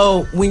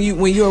also when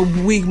you're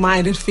a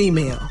weak-minded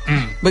female,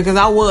 because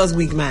I was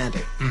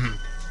weak-minded. Mm-hmm.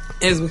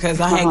 It's because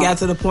I had got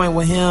to the point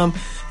with him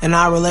in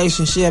our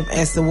relationship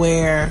as to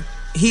where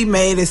he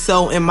made it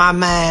so in my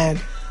mind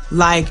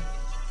like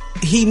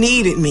he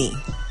needed me,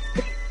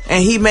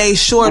 and he made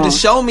sure to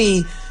show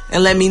me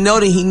and let me know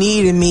that he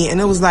needed me.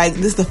 And it was like,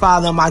 this is the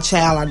father of my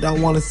child. I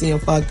don't want to see him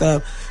fucked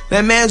up.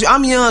 That man,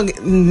 I'm young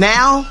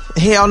now.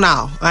 Hell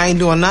no. I ain't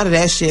doing none of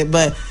that shit.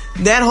 But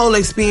that whole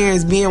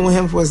experience, being with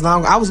him for as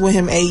long, I was with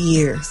him 8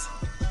 years.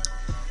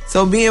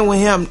 So being with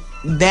him,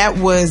 that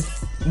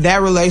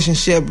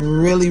relationship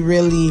really,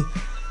 really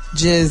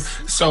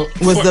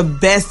was the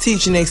best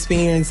teaching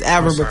experience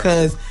ever,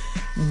 because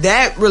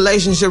that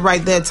relationship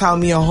right there taught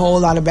me a whole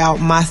lot about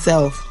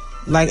myself.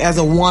 Like, as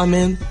a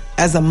woman,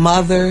 as a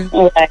mother,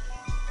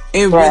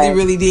 it really,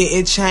 really did.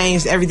 It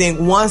changed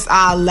everything. Once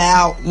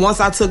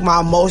I took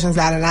my emotions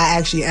out and I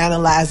actually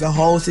analyzed the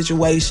whole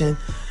situation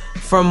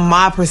from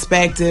my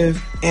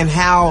perspective, and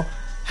how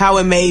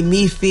it made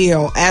me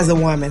feel as a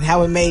woman,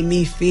 how it made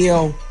me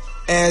feel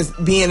as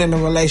being in a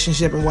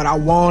relationship, and what I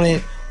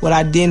wanted, what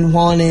I didn't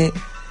want it,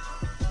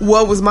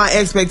 what was my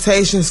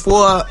expectations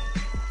for,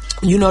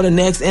 you know, the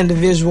next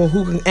individual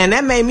and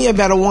that made me a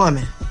better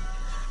woman.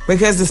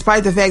 Because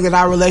despite the fact that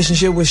our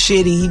relationship was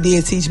shitty, he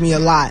did teach me a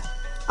lot.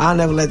 I'll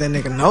never let that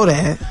nigga know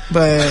that,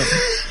 but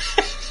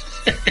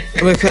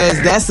because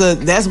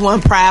that's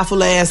one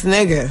prideful ass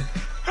nigga.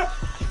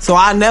 So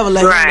I'll never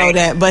let him know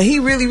that. But he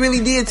really,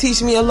 really did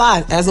teach me a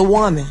lot as a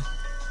woman.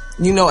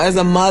 You know, as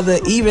a mother,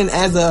 even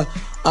as a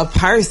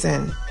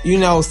person, you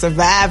know,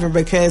 surviving.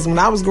 Because when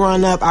I was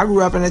growing up, I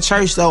grew up in a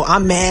church, so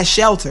I'm mad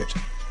sheltered.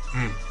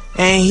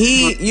 And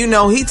he, you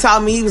know, he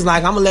taught me, he was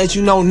like, I'm gonna let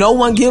you know, no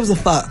one gives a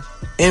fuck.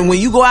 And when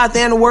you go out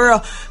there in the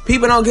world,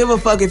 people don't give a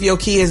fuck if your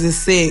kids is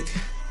sick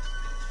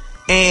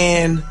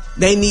and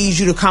they need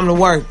you to come to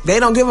work. They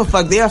don't give a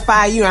fuck. They'll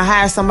fire you and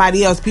hire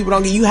somebody else. People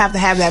don't get. You have to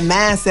have that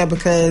mindset,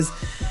 because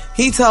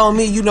he told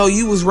me, you know,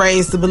 you was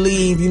raised to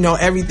believe, you know,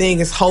 everything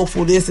is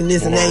hopeful, this and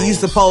this and that. You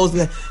supposed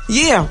to,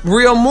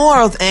 real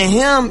morals. And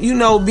him, you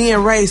know,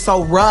 being raised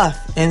so rough,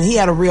 and he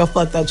had a real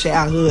fucked up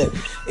childhood.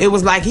 It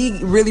was like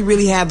he really,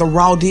 really had the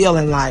raw deal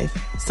in life.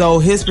 So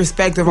his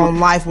perspective on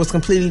life was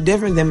completely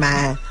different than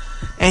mine.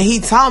 And he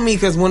taught me,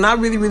 because when I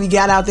really, really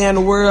got out there in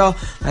the world,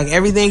 like,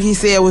 everything he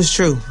said was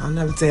true. I'll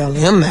never tell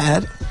him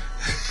that.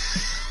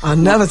 I'll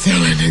never tell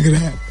that nigga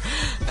that.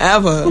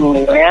 Ever.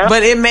 Yeah.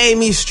 But it made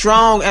me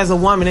strong as a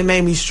woman. It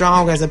made me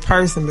strong as a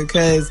person,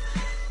 because,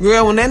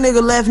 girl, when that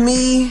nigga left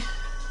me,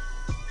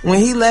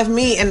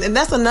 and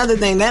that's another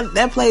thing,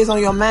 that plays on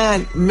your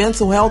mind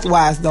mental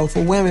health-wise, though,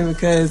 for women,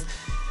 because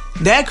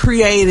that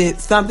created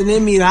something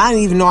in me that I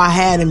didn't even know I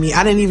had in me.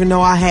 I didn't even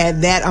know I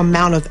had that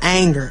amount of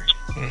anger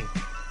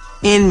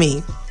in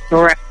me.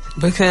 Right.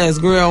 Because,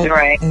 girl,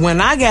 when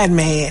I got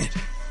mad,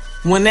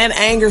 when that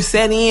anger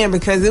set in,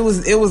 because it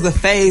was a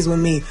phase with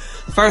me.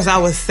 First, I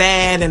was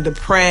sad and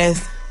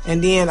depressed,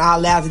 and then I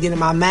allowed to get in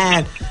my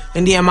mind,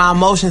 and then my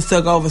emotions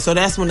took over. So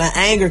that's when the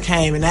anger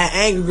came. And that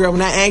anger, girl, when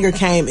that anger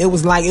came, it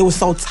was like, it was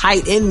so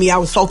tight in me. I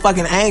was so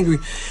fucking angry.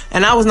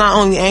 And I was not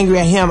only angry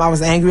at him, I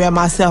was angry at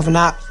myself. And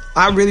I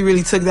really,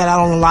 really took that out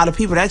on a lot of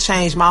people. That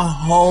changed my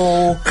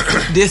whole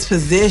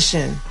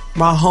disposition,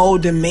 my whole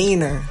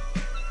demeanor.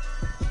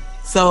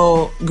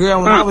 So,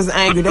 girl, when I was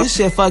angry, that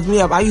shit fucked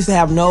me up. I used to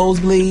have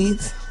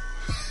nosebleeds.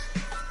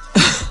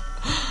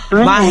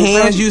 My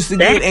hands used to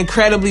get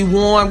incredibly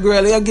warm,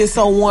 girl. They'll get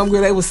so warm,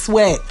 girl, they would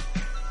sweat.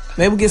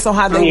 They would get so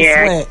hot, they would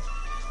sweat.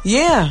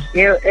 Yeah.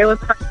 It was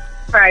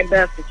probably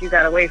best that you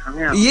got away from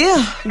him.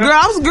 Yeah. Girl,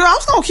 I was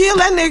gonna kill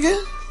that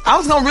nigga. I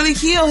was gonna really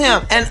kill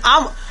him. And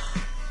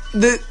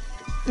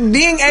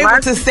being able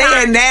to say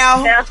it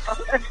now.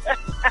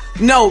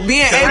 No,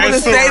 being able to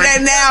say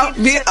that now.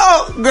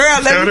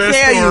 Girl, let me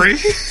tell you.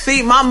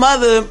 See, my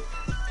mother,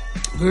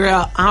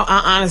 girl,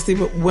 I honestly,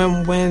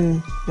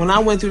 when I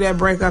went through that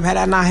breakup, had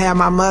I not had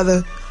my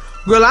mother,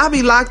 girl, I'd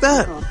be locked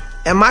up.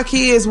 And my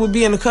kids would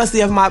be in the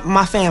custody of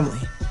my family.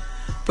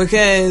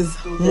 Because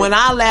when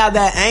I allowed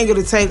that anger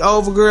to take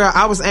over, girl,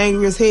 I was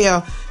angry as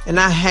hell. And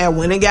I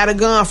went and got a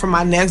gun from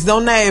my next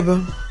door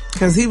neighbor.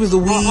 Because he was the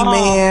weed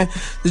man.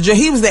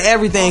 He was the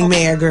everything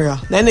man, girl.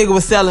 That nigga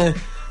was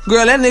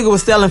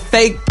selling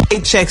fake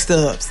check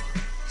stubs.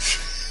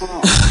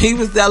 he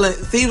was selling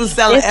it's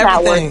everything.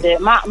 Not worth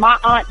it. My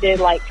aunt did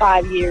like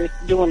 5 years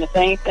doing the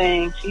same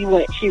thing.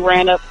 She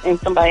ran up in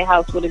somebody's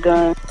house with a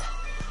gun.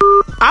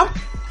 You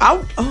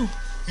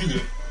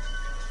good.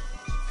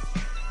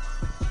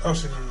 Oh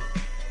shit,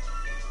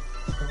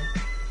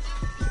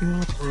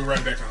 no. We're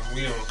right back on.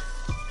 We on.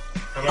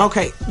 Hello?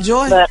 Okay,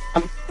 Joy.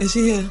 Is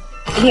she here?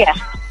 Yeah.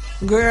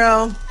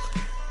 Girl.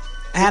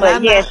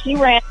 She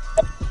ran.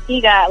 He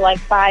got like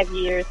 5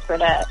 years for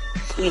that,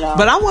 you know.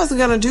 But I wasn't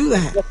going to do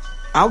that.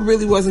 I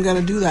really wasn't going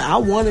to do that. I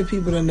wanted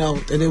people to know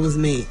that it was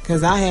me.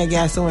 Because I had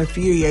got so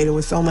infuriated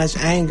with so much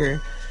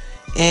anger.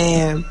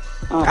 And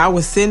I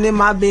was sitting in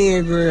my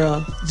bed,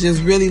 girl,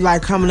 just really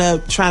like coming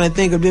up, trying to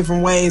think of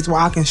different ways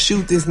where I can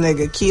shoot this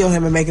nigga, kill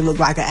him, and make it look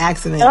like an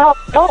accident. Oh,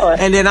 Lord.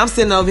 And then I'm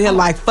sitting over here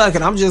like, fuck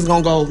it, I'm just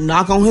going to go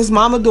knock on his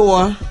mama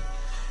door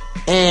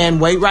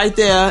and wait right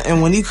there.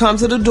 And when he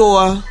comes to the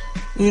door,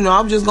 you know,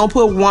 I'm just going to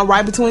put one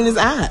right between his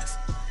eyes.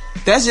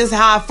 That's just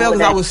how I felt,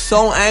 because I was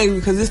so angry,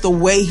 because it's the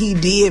way he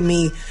did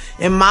me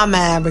in my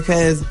mind.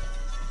 Because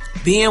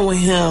being with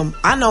him,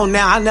 I know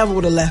now I never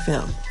would have left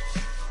him.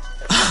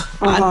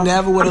 I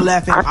never would have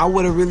left him. I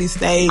would have really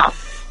stayed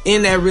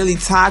in that really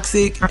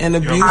toxic and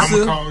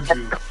abusive.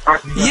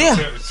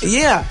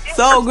 Yeah.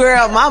 So,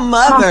 girl, my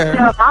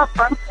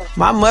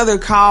mother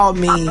called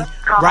me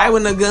right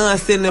when the gun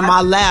sitting in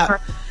my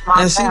lap.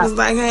 And she was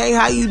like, hey,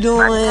 how you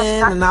doing?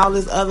 And all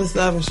this other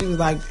stuff. And she was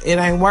like, it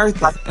ain't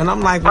worth it. And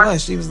I'm like,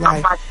 what? She was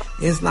like,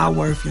 it's not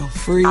worth your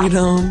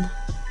freedom.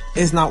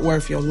 It's not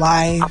worth your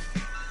life.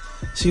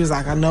 She was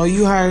like, I know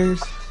you hurt.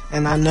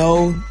 And I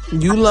know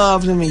you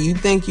loved him and you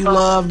think you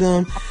loved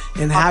him.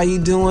 And how you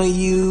doing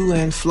you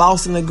and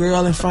flossing the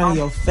girl in front of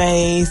your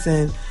face.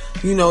 And,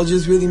 you know,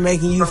 just really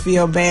making you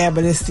feel bad.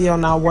 But it's still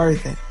not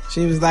worth it.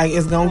 She was like,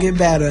 it's going to get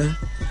better.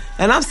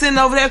 And I'm sitting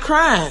over there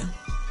crying.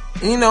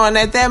 You know, and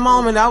at that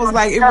moment, I was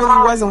like, it really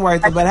wasn't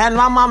worth it. But had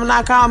my mama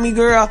not called me,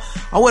 girl,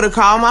 I would have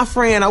called my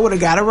friend. I would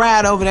have got a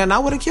ride over there, and I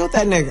would have killed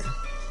that nigga.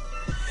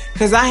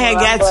 Because I had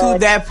got to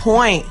that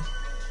point.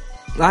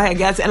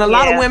 And a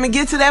lot of women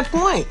get to that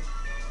point.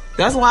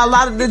 That's why a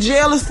lot of the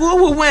jail is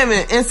full with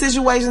women in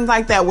situations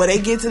like that, where they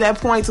get to that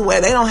point to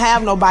where they don't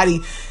have nobody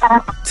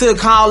to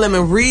call them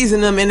and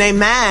reason them in their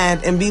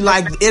mind and be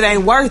like, it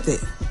ain't worth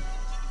it.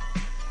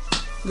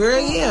 Girl,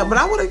 yeah. But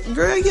I wanted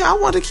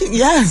to kill.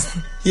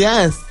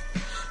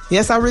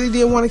 Yes, I really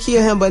did want to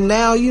kill him, but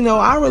now, you know,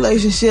 our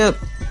relationship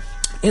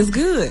is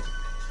good.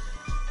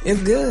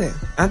 It's good.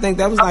 I think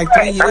that was like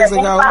 3 years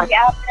ago. Anybody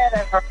out there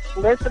that are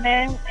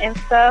listening and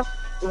stuff,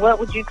 what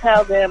would you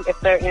tell them if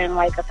they're in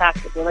like a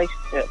toxic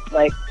relationship?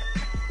 Like,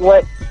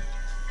 what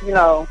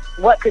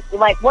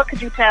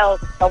could you tell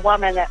a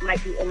woman that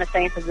might be in the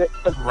same position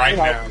right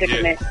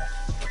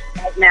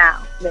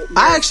now?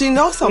 I actually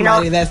know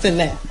somebody that's in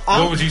that.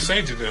 What would you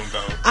say to them,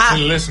 though? To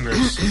the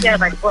listeners? Yeah,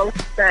 like, what would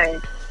you say?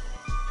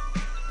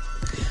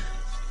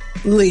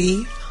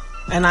 Leave.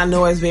 And I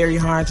know it's very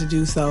hard to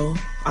do so.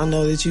 I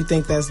know that you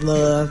think that's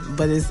love,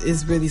 but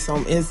it's really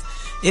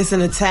it's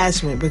an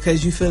attachment,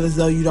 because you feel as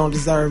though you don't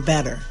deserve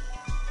better.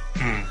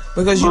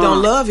 Because you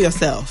don't love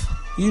yourself.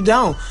 You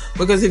don't.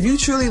 Because if you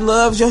truly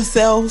loved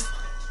yourself,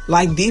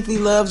 like deeply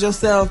loved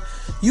yourself,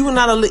 you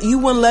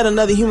wouldn't let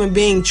another human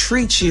being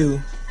treat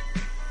you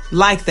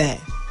like that.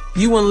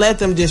 You wouldn't let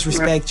them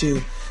disrespect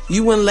you.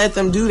 You wouldn't let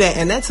them do that.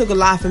 And that took a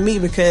lot for me,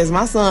 because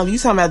my son, you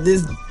talking about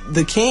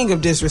the king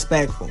of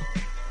disrespectful.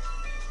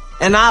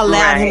 And I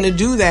allowed him to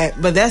do that.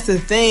 But that's the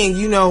thing,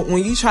 you know,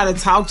 when you try to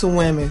talk to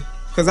women,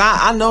 because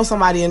I know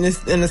somebody in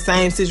the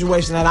same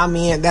situation that I'm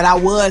in, that I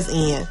was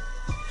in.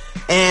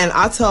 And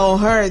I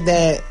told her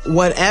that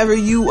whatever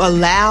you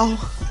allow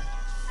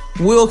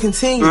will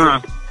continue.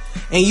 And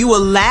you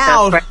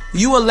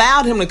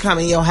allowed him to come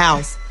in your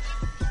house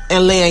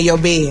and lay in your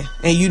bed,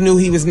 and you knew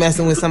he was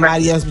messing with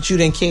somebody else, but you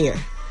didn't care.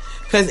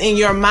 Because in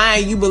your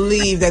mind, you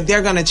believe that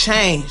they're going to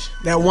change.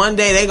 That one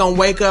day they're going to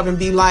wake up and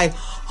be like,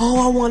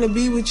 oh, I want to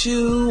be with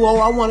you. Oh,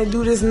 I want to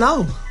do this.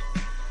 No.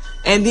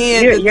 And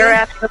then... You're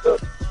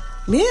absolutely...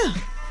 Yeah.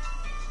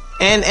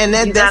 And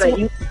that's...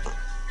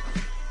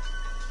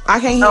 I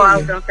can't hear you. I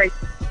was going to say...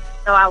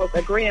 No, I was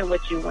agreeing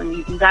with you when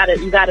you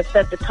gotta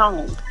set the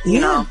tone.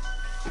 You know?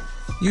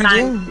 You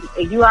do.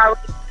 You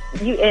already...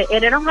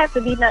 and it don't have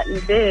to be nothing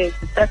big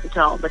to set the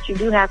tone, but you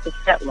do have to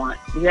set one.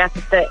 You have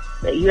to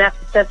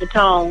set the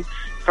tone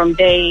from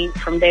day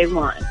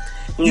one.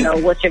 You know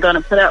what you're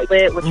gonna put up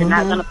with, what you're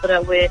not gonna put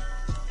up with,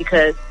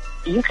 because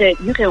you can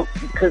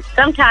because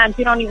sometimes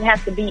you don't even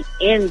have to be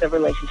in the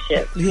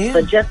relationship,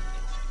 but just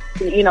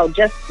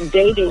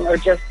dating or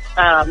just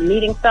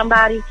meeting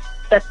somebody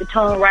sets the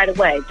tone right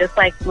away. Just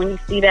like when you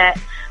see that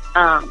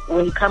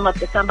when you come up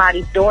to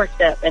somebody's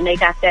doorstep and they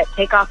got that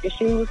 "take off your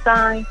shoes"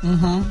 sign,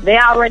 they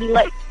already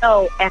let you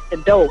know at the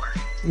door.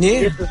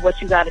 This is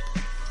what you got to.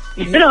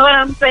 You know what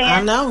I'm saying?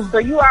 I know. So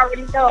you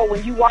already know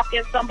when you walk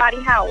in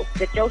somebody's house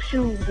that your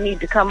shoes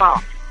need to come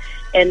off.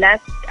 And I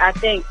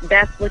think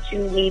that's what you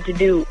need to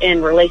do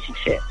in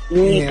relationship.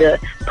 You need to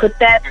put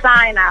that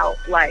sign out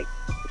like,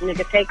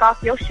 nigga, take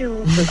off your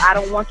shoes because I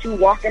don't want you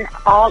walking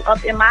all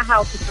up in my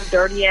house with some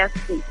dirty ass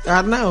feet.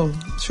 I know.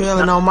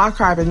 Trailing on my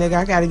carpet, nigga,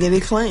 I gotta get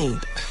it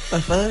cleaned.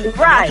 Right.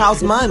 That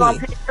costs money.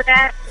 For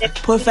that,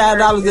 put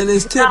 $5 in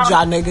this tip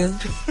jar, nigga.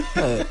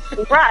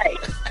 Right.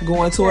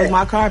 Going towards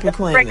my carpet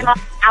cleaning. Breaking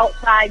off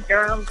outside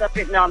germs up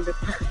in numbers.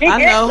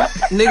 I know.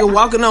 Nigga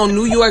walking on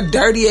New York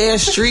dirty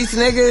ass streets,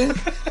 nigga.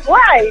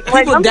 Right.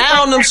 People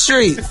down them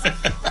streets.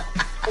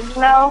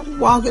 You know?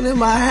 Walking in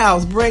my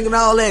house, bringing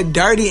all that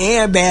dirty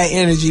and bad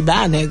energy.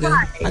 Bye, nigga.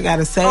 Right. I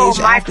gotta sage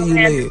after you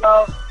leave.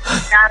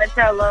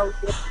 Donatello,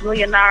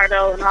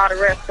 Leonardo, and all the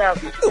rest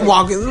of them.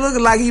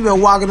 Looking like he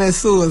been walking in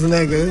sewers,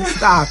 nigga.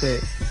 Stop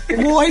it.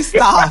 Boy,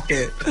 stop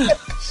it.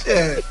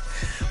 Shit.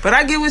 But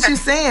I get what you're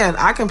saying.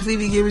 I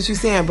completely get what you're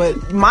saying.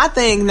 But my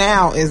thing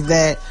now is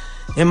that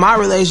in my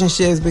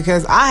relationships,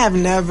 because I have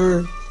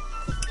never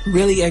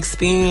really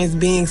experienced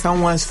being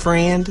someone's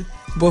friend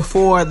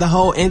before the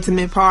whole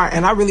intimate part,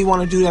 and I really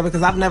want to do that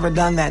because I've never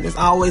done that. It's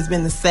always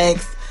been the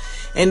sex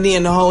and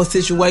then the whole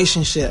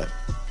situationship.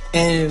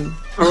 And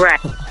right.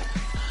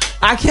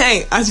 I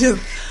can't.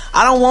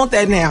 I don't want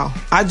that now.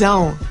 I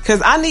don't.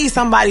 Because I need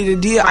somebody to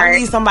deal. Right. I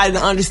need somebody to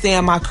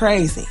understand my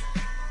crazy.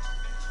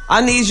 I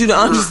need you to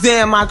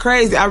understand my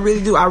crazy. I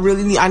really do. I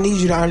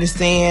need you to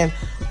understand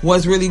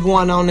what's really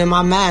going on in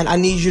my mind. I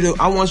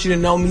want you to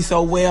know me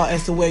so well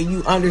as to where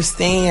you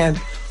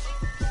understand.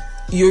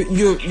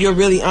 You're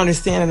really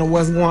understanding of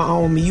what's going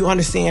on with me. You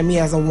understand me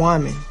as a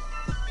woman.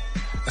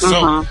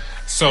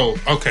 So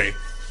okay.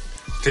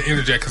 To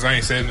interject, because I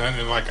ain't said nothing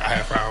in like a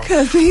half hour.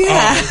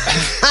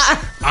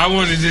 I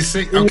wanted to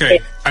say, okay,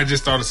 I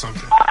just thought of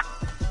something.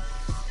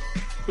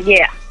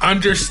 Yeah.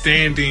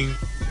 Understanding,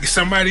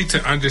 somebody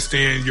to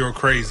understand you're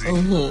crazy.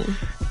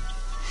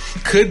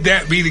 Could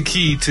that be the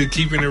key to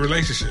keeping a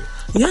relationship?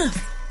 Yeah.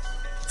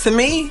 To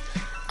me?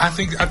 I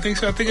think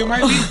so. I think it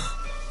might be.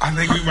 I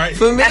think we might.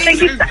 For me, I think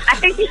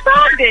he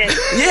solved it.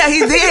 Yeah,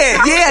 he did.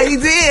 Yeah, he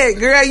did.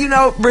 Girl, you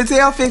know,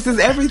 Brentel fixes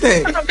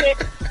everything.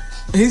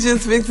 He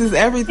just fixes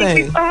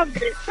everything.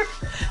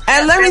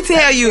 And let me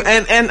tell you,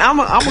 and I'm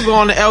gonna go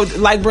on the L.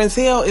 Like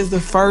Brentel is the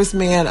first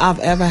man I've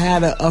ever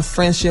had a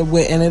friendship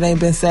with, and it ain't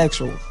been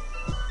sexual.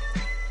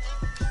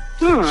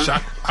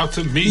 Shout out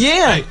to me.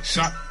 Yeah, hey,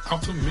 shout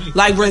out to me.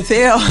 Like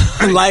Brentel,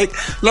 like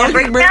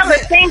Brentel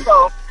is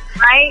single,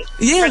 right?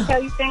 Yeah,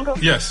 Brentel, you single?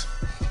 Yes.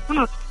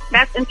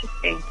 That's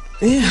interesting.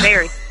 Yeah,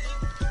 very.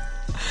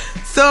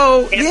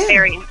 So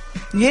very.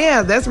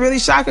 Yeah, that's really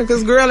shocking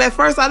because, girl, at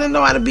first I didn't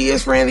know how to be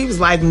his friend. He was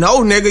like, no,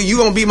 nigga, you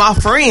gonna be my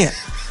friend.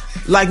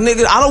 Like,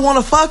 nigga, I don't want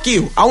to fuck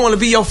you. I want to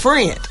be your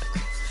friend.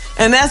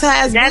 And that's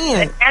how it's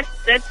been.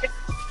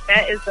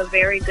 That is a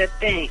very good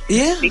thing.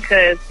 Yeah.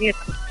 Because, you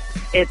know,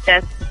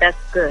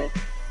 that's good.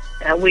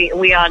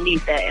 We all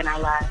need that in our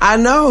lives. I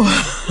know.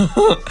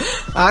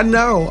 I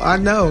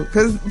know.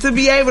 Because to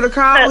be able to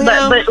call him.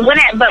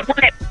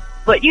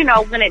 But you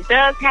know, when it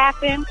does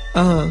happen,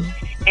 and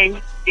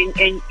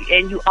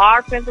you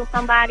are friends with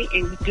somebody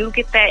and you do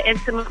get that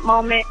intimate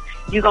moment,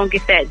 you're going to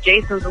get that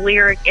Jason's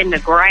lyric in the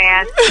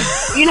grass.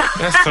 You know?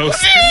 That's so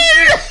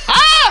stupid.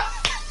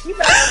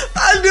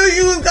 I knew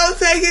you was going to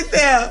take it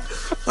there.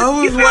 I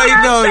was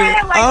waiting on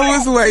it. Like I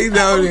was waiting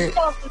on it.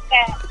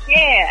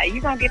 Yeah,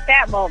 you're going to get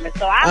that moment.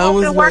 So I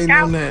hope it work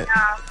out for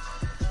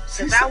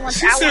y'all.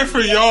 She said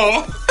for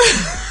y'all.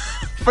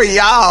 For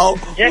y'all?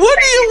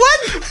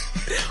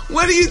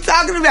 What are you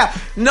talking about?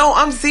 No,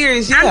 I'm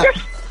serious. Yeah.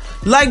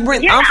 Like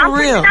Brent, I'm for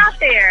real. Out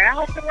there. I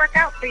hope it work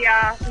out for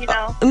y'all. You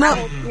know.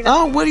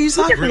 What are you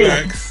talking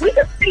about? We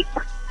could speak.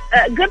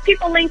 Good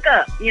people link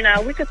up. You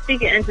know, we could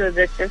speak it into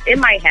existence. It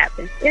might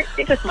happen. It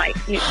just might.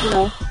 You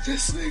know.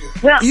 This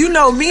nigga. Well, you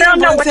know me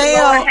and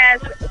Brentel.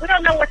 We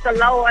don't know what the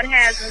Lord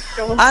has in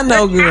store. I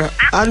know, girl.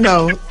 I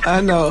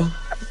know.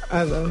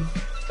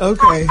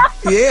 Okay.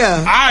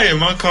 Yeah. I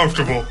am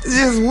uncomfortable.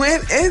 Just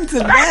went into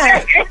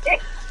that.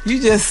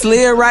 You just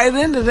slid right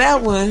into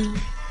that one.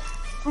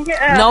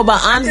 Yeah, no,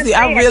 but honestly,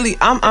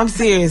 I'm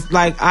serious.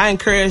 Like, I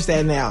encourage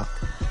that now.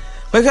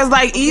 Because,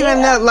 like,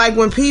 even that, like,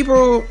 when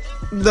people,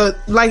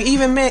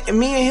 even me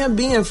and him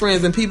being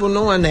friends and people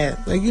knowing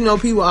that. Like, you know,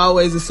 people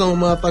always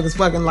assume motherfuckers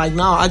fucking like,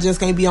 no, I just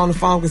can't be on the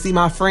phone to see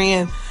my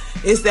friend.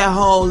 It's that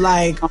whole,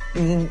 like,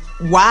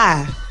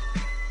 why?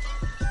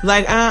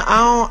 Like,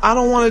 I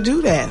don't want to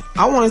do that.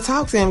 I want to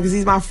talk to him because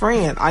he's my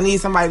friend. I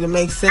need somebody to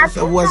make sense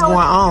of what's going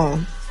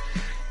on.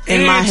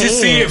 in my head.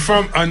 Just see it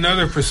from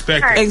another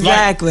perspective.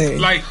 Exactly.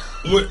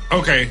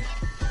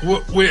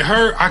 With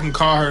her, I can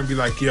call her and be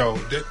like, yo,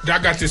 I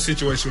got this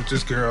situation with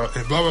this girl,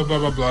 and blah, blah, blah,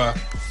 blah, blah,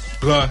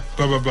 blah,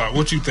 blah, blah, blah.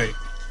 What you think?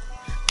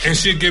 And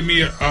she'll give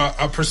me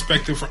a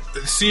perspective,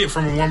 see it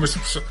from a woman's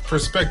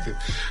perspective.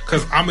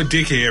 Because I'm a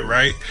dickhead,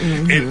 right?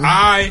 Mm-hmm. And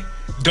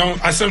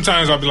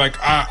sometimes I'll be like,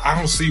 I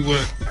don't see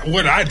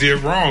what I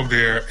did wrong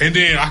there. And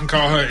then I can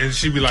call her and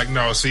she'll be like,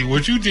 no, see,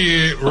 what you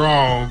did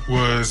wrong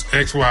was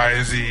X, Y,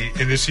 and Z.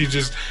 And then she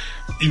just,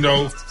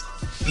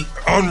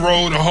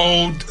 unroll the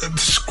whole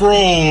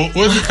scroll.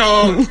 What's it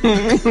called?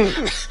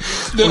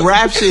 The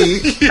rap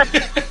sheet.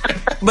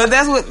 But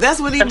that's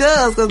what he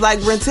does. Because like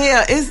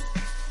Brentel is.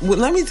 Well,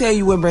 let me tell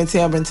you what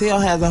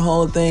Brentel has a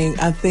whole thing.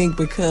 I think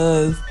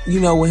because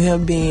with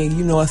him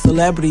being a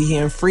celebrity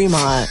here in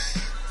Fremont.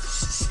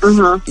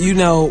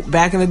 Mm-hmm.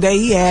 Back in the day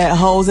he had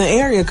hoes and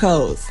area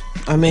codes.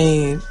 I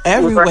mean,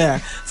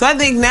 everywhere. So I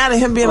think now that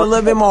him being a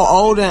little bit more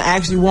older and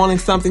actually wanting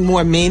something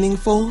more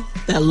meaningful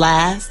that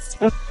lasts,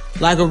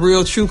 like a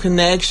real true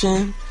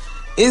connection,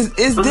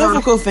 it's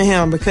difficult for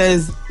him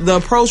because the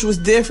approach was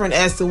different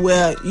as to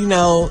where,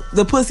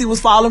 the pussy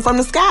was falling from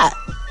the sky.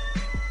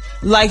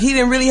 Like, he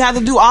didn't really have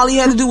to do, all he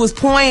had to do was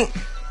point,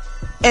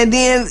 and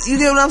then, you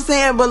get what I'm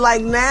saying? But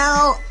like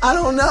now, I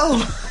don't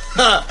know.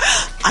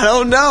 I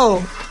don't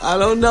know.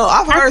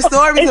 I've heard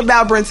stories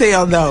about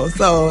Brentel though,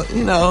 so,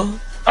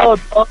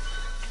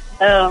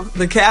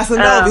 the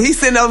Casanova, he's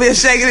sitting over here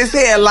shaking his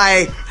head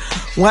like,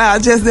 wow, I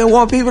just didn't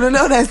want people to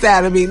know that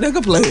side of me.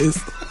 Nigga, please.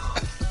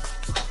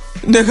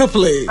 Nigga,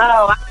 please.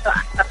 Oh,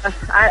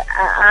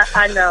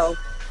 I know.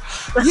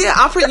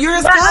 Yeah, you're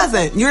his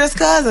cousin. You're his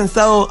cousin,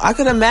 so I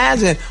could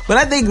imagine. But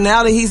I think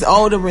now that he's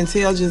older,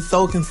 Brentel's just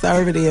so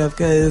conservative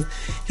because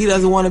he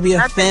doesn't want to be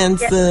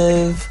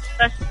offensive.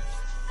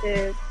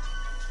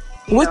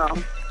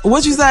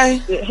 What you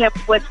say?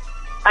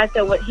 I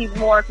said he's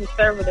more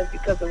conservative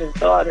because of his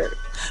daughter.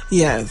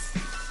 Yes.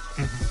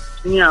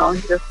 Anybody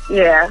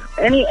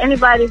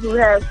who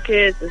has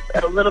kids is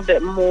a little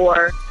bit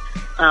more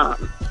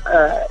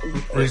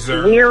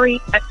reserved.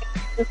 Weary.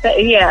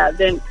 Yeah,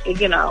 then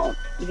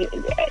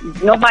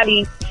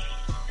nobody.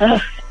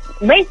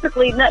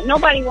 Basically,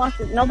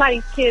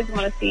 nobody's kids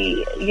want to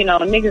see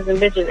niggas and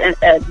bitches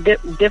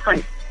and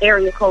different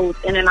area codes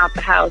in and out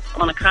the house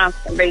on a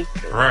constant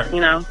basis. Right.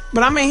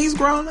 But I mean, he's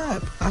grown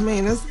up. I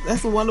mean,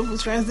 that's a wonderful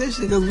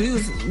transition because we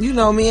was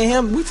me and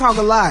him, we talk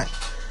a lot.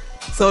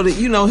 So that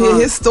hear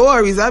his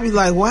stories, I'd be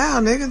like, wow,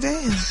 nigga,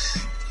 damn.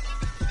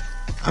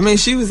 I mean,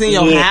 she was in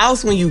your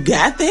house when you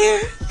got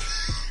there.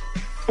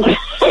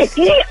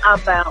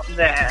 About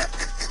that.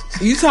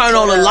 You turn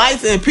on the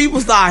lights and people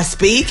start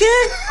speaking?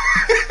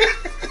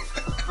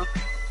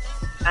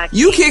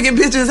 You kicking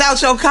bitches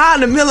out your car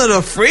in the middle of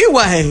the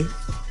freeway.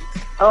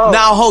 Oh,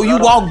 now, you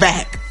walk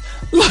back.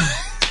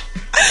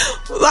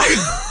 Like,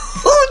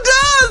 who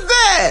does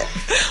that?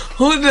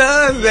 Who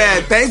does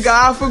that? Thank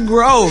God for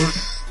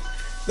growth.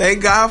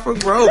 Thank God for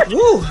growth.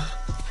 Woo.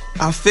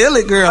 I feel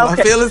it, girl.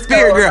 Okay. I feel the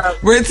spirit, girl.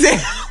 Brentel,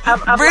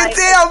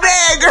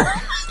 bad girl.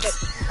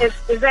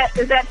 Is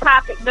that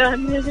topic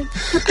done? Yeah, we done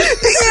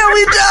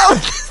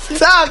with this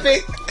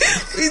topic.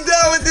 We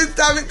done with this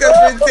topic because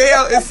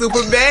Brentel is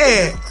super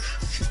bad.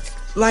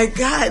 Like,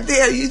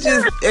 goddamn, you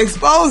just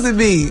exposing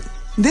me.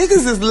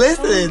 Niggas is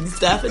listening,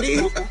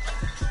 Stephanie.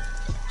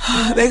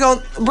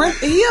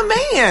 He a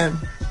man.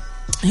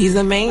 He's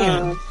a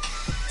man.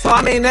 So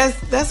I mean,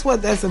 that's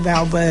what that's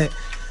about. But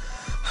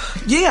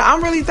yeah,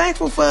 I'm really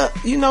thankful for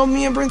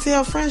me and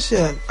Brentel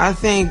friendship. I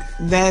think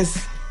that's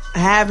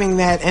having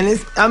that, and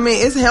it's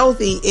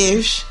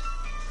healthy-ish.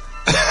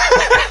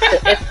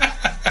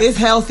 It's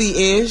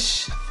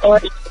healthy-ish.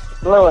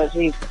 Lord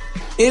Jesus.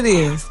 It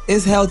is.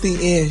 It's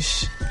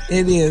healthy-ish.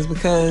 It is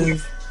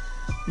because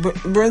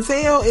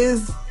Brentel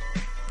it's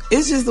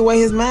just the way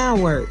his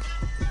mind works.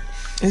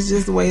 It's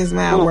just the way his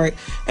mind works.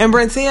 And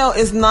Brentel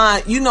is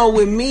not,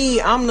 with me,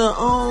 I'm the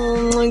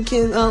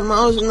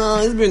emotional.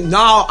 It's been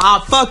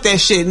fuck that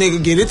shit,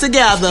 nigga. Get it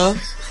together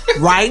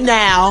right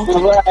now.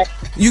 Right.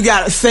 You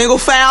got a single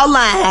foul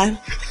line,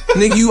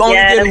 nigga. You only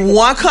getting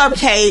one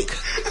cupcake,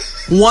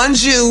 one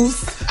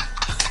juice.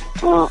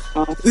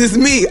 It's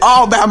me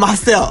all by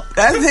myself.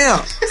 That's him.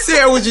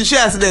 Share with your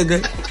chest,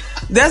 nigga.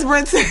 That's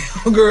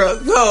Brentel, girl.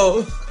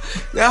 So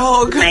that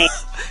whole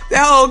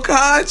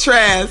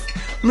contrast.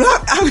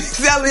 I'm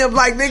telling him,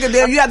 like, nigga,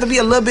 damn, you have to be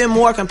a little bit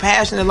more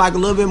compassionate, like a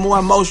little bit more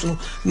emotional.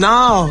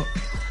 No,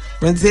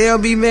 Brentel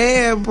be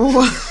mad,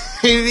 boy.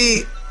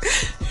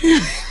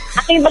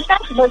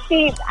 But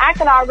see, I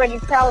can already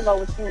tell though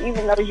with you,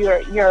 even though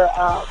you're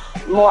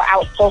more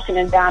outspoken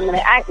and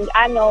dominant.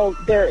 I know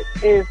there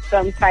is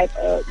some type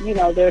of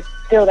there's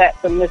still that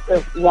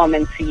submissive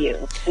woman to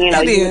you.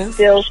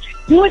 You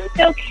would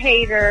still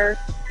cater.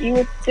 You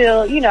would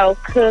still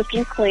cook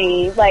and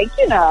clean. Like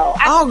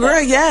oh,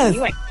 girl, yes,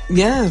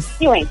 yes.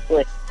 You ain't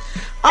slick.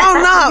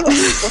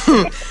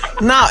 Oh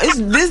no, no.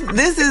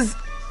 This is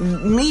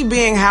me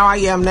being how I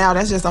am now.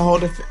 That's just a whole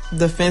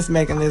defense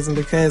mechanism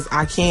because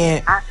I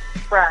can't.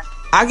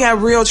 I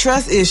got real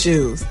trust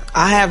issues.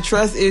 I have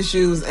trust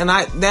issues, and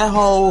I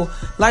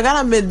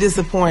done been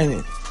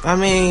disappointed. I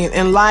mean,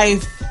 in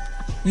life,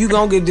 you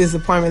gonna get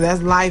disappointment.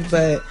 That's life,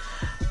 but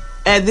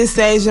at this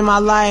stage in my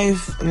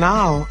life,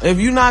 no. If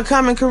you not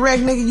coming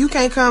correct, nigga, you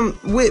can't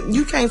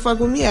fuck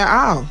with me at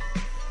all.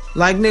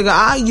 Like, nigga,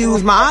 I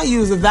use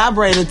a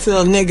vibrator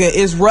till nigga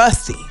is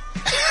rusty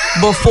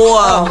before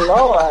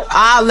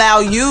I allow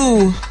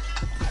you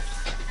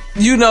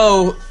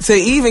to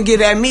even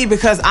get at me,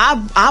 because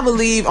I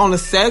believe on the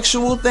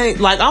sexual thing.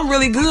 Like, I'm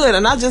really good,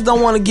 and I just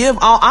don't want to give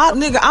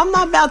nigga, I'm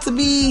not about to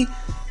be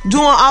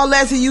doing all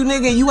that to you,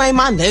 nigga. You ain't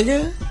my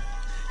nigga.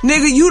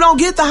 Nigga, you don't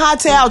get the hot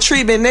towel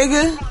treatment,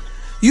 nigga.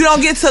 You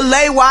don't get to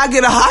lay while I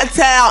get a hot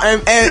towel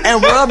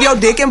and rub your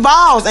dick and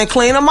balls and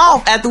clean them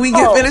off after we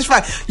get finished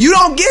fighting. You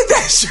don't get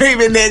that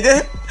treatment,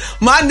 nigga.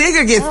 My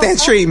nigga gets that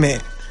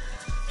treatment.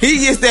 He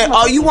gets that.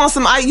 Oh, you want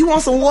some ice? You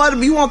want some water?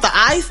 You want the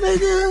ice,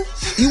 nigga?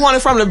 You want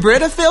it from the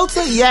Brita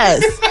filter?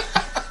 Yes.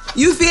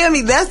 You feel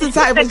me? That's the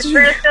type of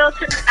Brita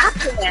filter.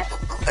 After that.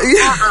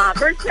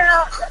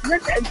 Brita.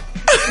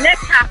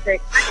 Next topic.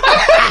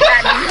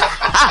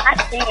 I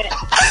can't.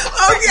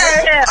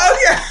 Okay.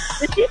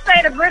 Did she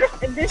say the British?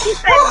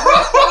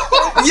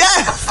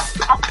 Yes.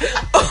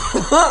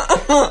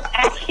 I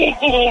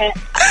can't.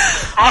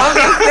 I'm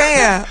just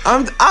saying.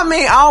 I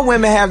mean, all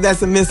women have that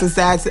submissive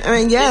side. I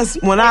mean, yes.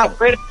 When I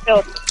British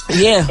filter.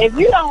 Yeah. If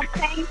you don't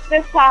change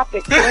this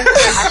topic, I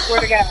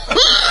swear to God.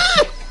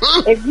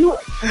 If you, I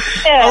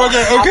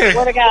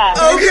swear to God.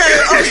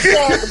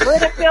 Okay. The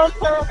British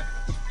filter.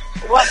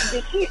 What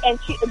did she? And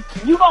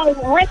you gonna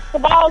rinse the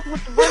balls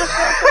with the British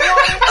filter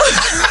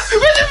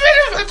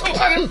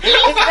water?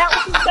 Is that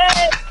what you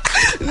said?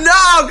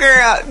 No,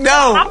 girl,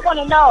 no. I want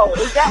to know.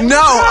 Is that what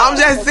no, I'm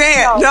just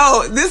saying.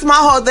 No, this is my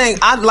whole thing.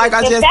 If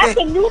that's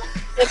a new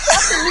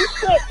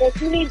trick that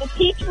you need to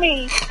teach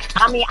me,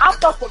 I mean, I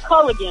fuck with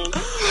Culligan.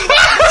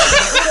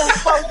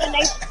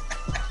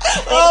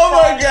 Oh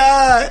my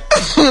God.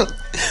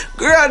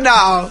 Girl,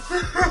 no.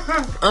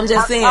 I'm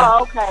just saying.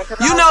 Oh, okay.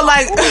 You know,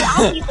 like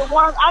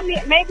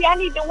maybe I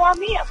need to warm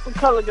me up some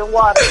Culligan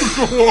water.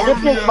 With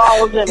his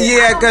balls in it.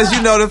 Yeah, because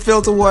the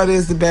filter water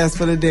is the best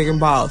for the dick and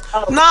balls.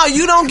 Oh. No,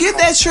 you don't get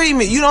that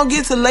treatment. You don't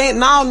get to lay it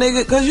now,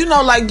 nigga. Because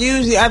like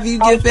usually after you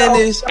get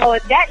finished. So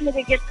that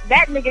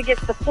nigga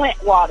gets the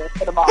Flint water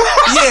for the balls.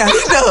 Yeah,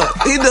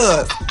 he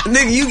does.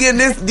 Nigga, you getting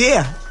this?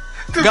 Yeah.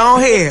 Go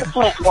ahead.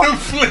 The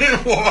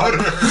Flint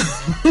water.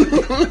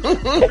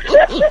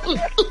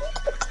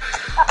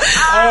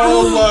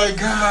 Oh my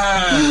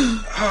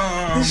God.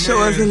 Oh, this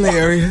show is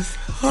hilarious.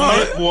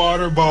 Flint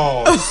water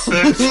balls.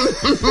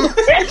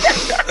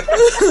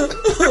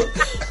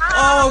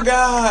 Oh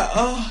God.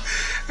 Oh.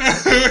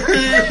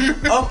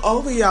 I'm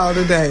over y'all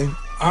today.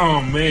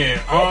 Oh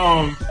man.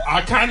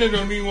 I kind of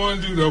don't even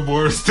want to do no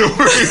more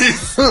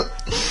stories.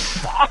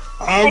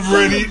 I'm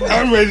ready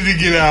to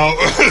get out.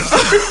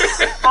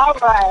 All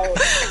right.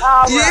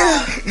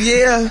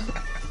 Yeah.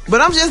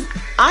 But I'm just,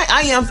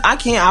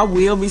 I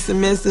will be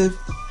submissive.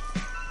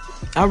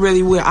 I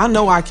really will. I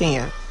know I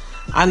can,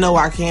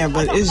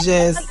 but it's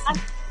just.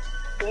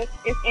 It's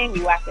in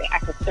you. I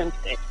can sense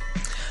it.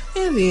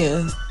 It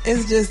is.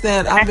 It's just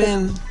that I've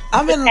been.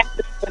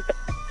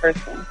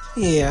 Person.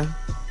 Yeah.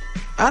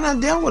 I done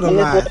dealt with a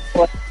lot.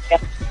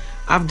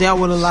 I've dealt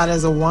with a lot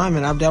as a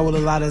woman. I've dealt with a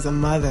lot as a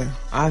mother.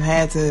 I've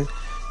had to,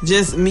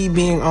 just me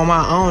being on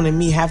my own and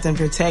me having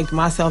to protect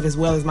myself as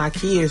well as my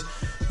kids.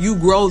 You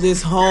grow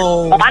this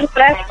whole... I know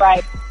that's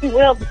right. We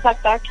will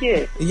protect our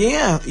kids.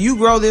 Yeah. You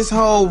grow this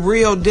whole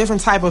real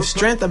different type of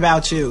strength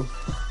about you.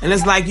 And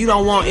it's like you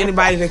don't want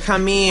anybody to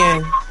come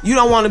in. You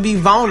don't want to be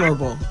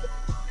vulnerable.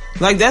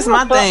 Like, that's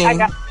my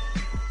thing.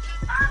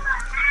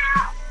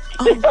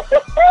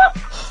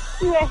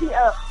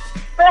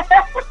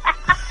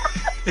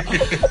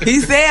 He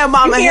said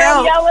mama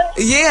help.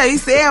 Yeah, he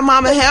said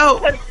mama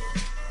help.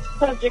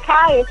 Because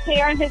Jakai is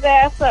tearing his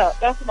ass up.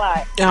 That's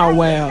why. Oh,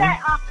 wow.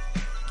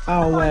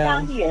 Oh, wow.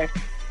 Down here.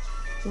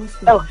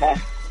 Okay.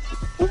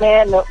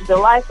 Man, the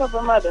life of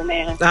a mother,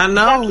 man. I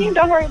know. Jakeem,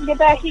 don't hurry to get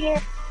back here.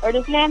 Or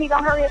this nanny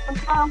don't hurry up and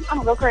come. I'm going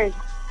to go crazy.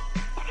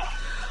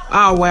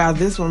 Oh, wow.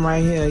 This one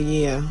right here,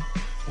 yeah.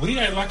 We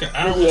had like an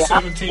hour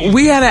 17.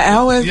 We had an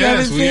hour 17?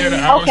 Yes, we had an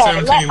hour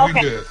 17. We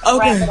good.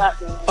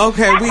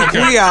 Okay,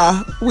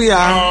 we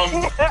are.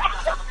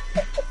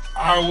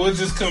 We'll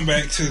just come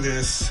back to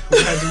this.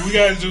 We're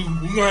gonna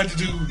have to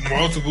do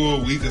multiple a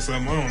week or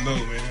something. I don't know,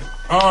 man.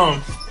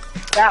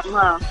 That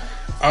month.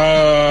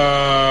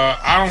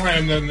 I don't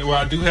have nothing. Well,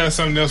 I do have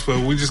something else,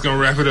 but we're just gonna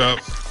wrap it up.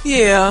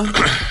 Yeah.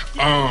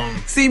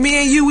 See,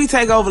 me and you, we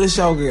take over the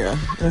show, girl.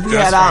 If we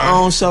had our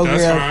own show,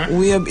 girl,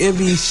 it'd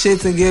be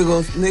shits and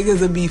giggles. Niggas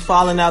would be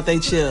falling out they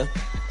chair.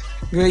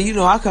 Girl, you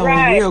know I come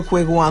with real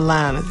quick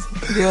one-liners.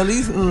 Girl,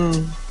 these.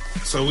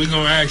 So we're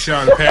gonna ask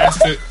y'all to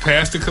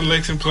pass the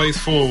collection plates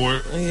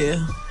forward. Yeah.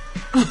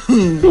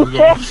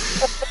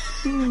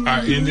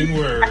 Our ending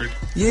word.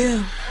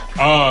 Yeah.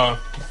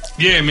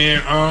 Yeah,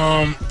 man.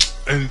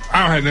 And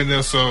I don't have nothing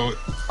else. So,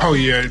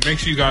 make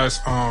sure you guys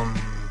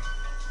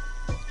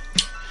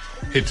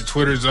Hit the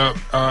Twitters up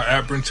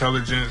at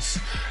Brintelligence,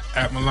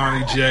 at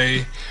Milani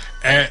J,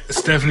 at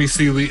Stephanie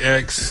Seeley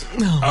X,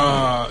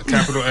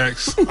 capital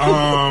X.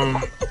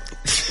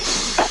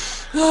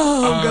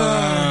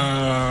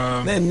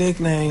 God, that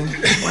nickname.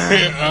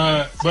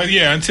 Wow. But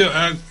yeah, until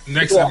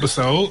next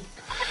episode.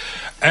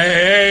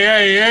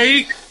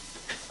 Hey,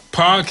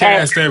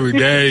 podcast every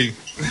day.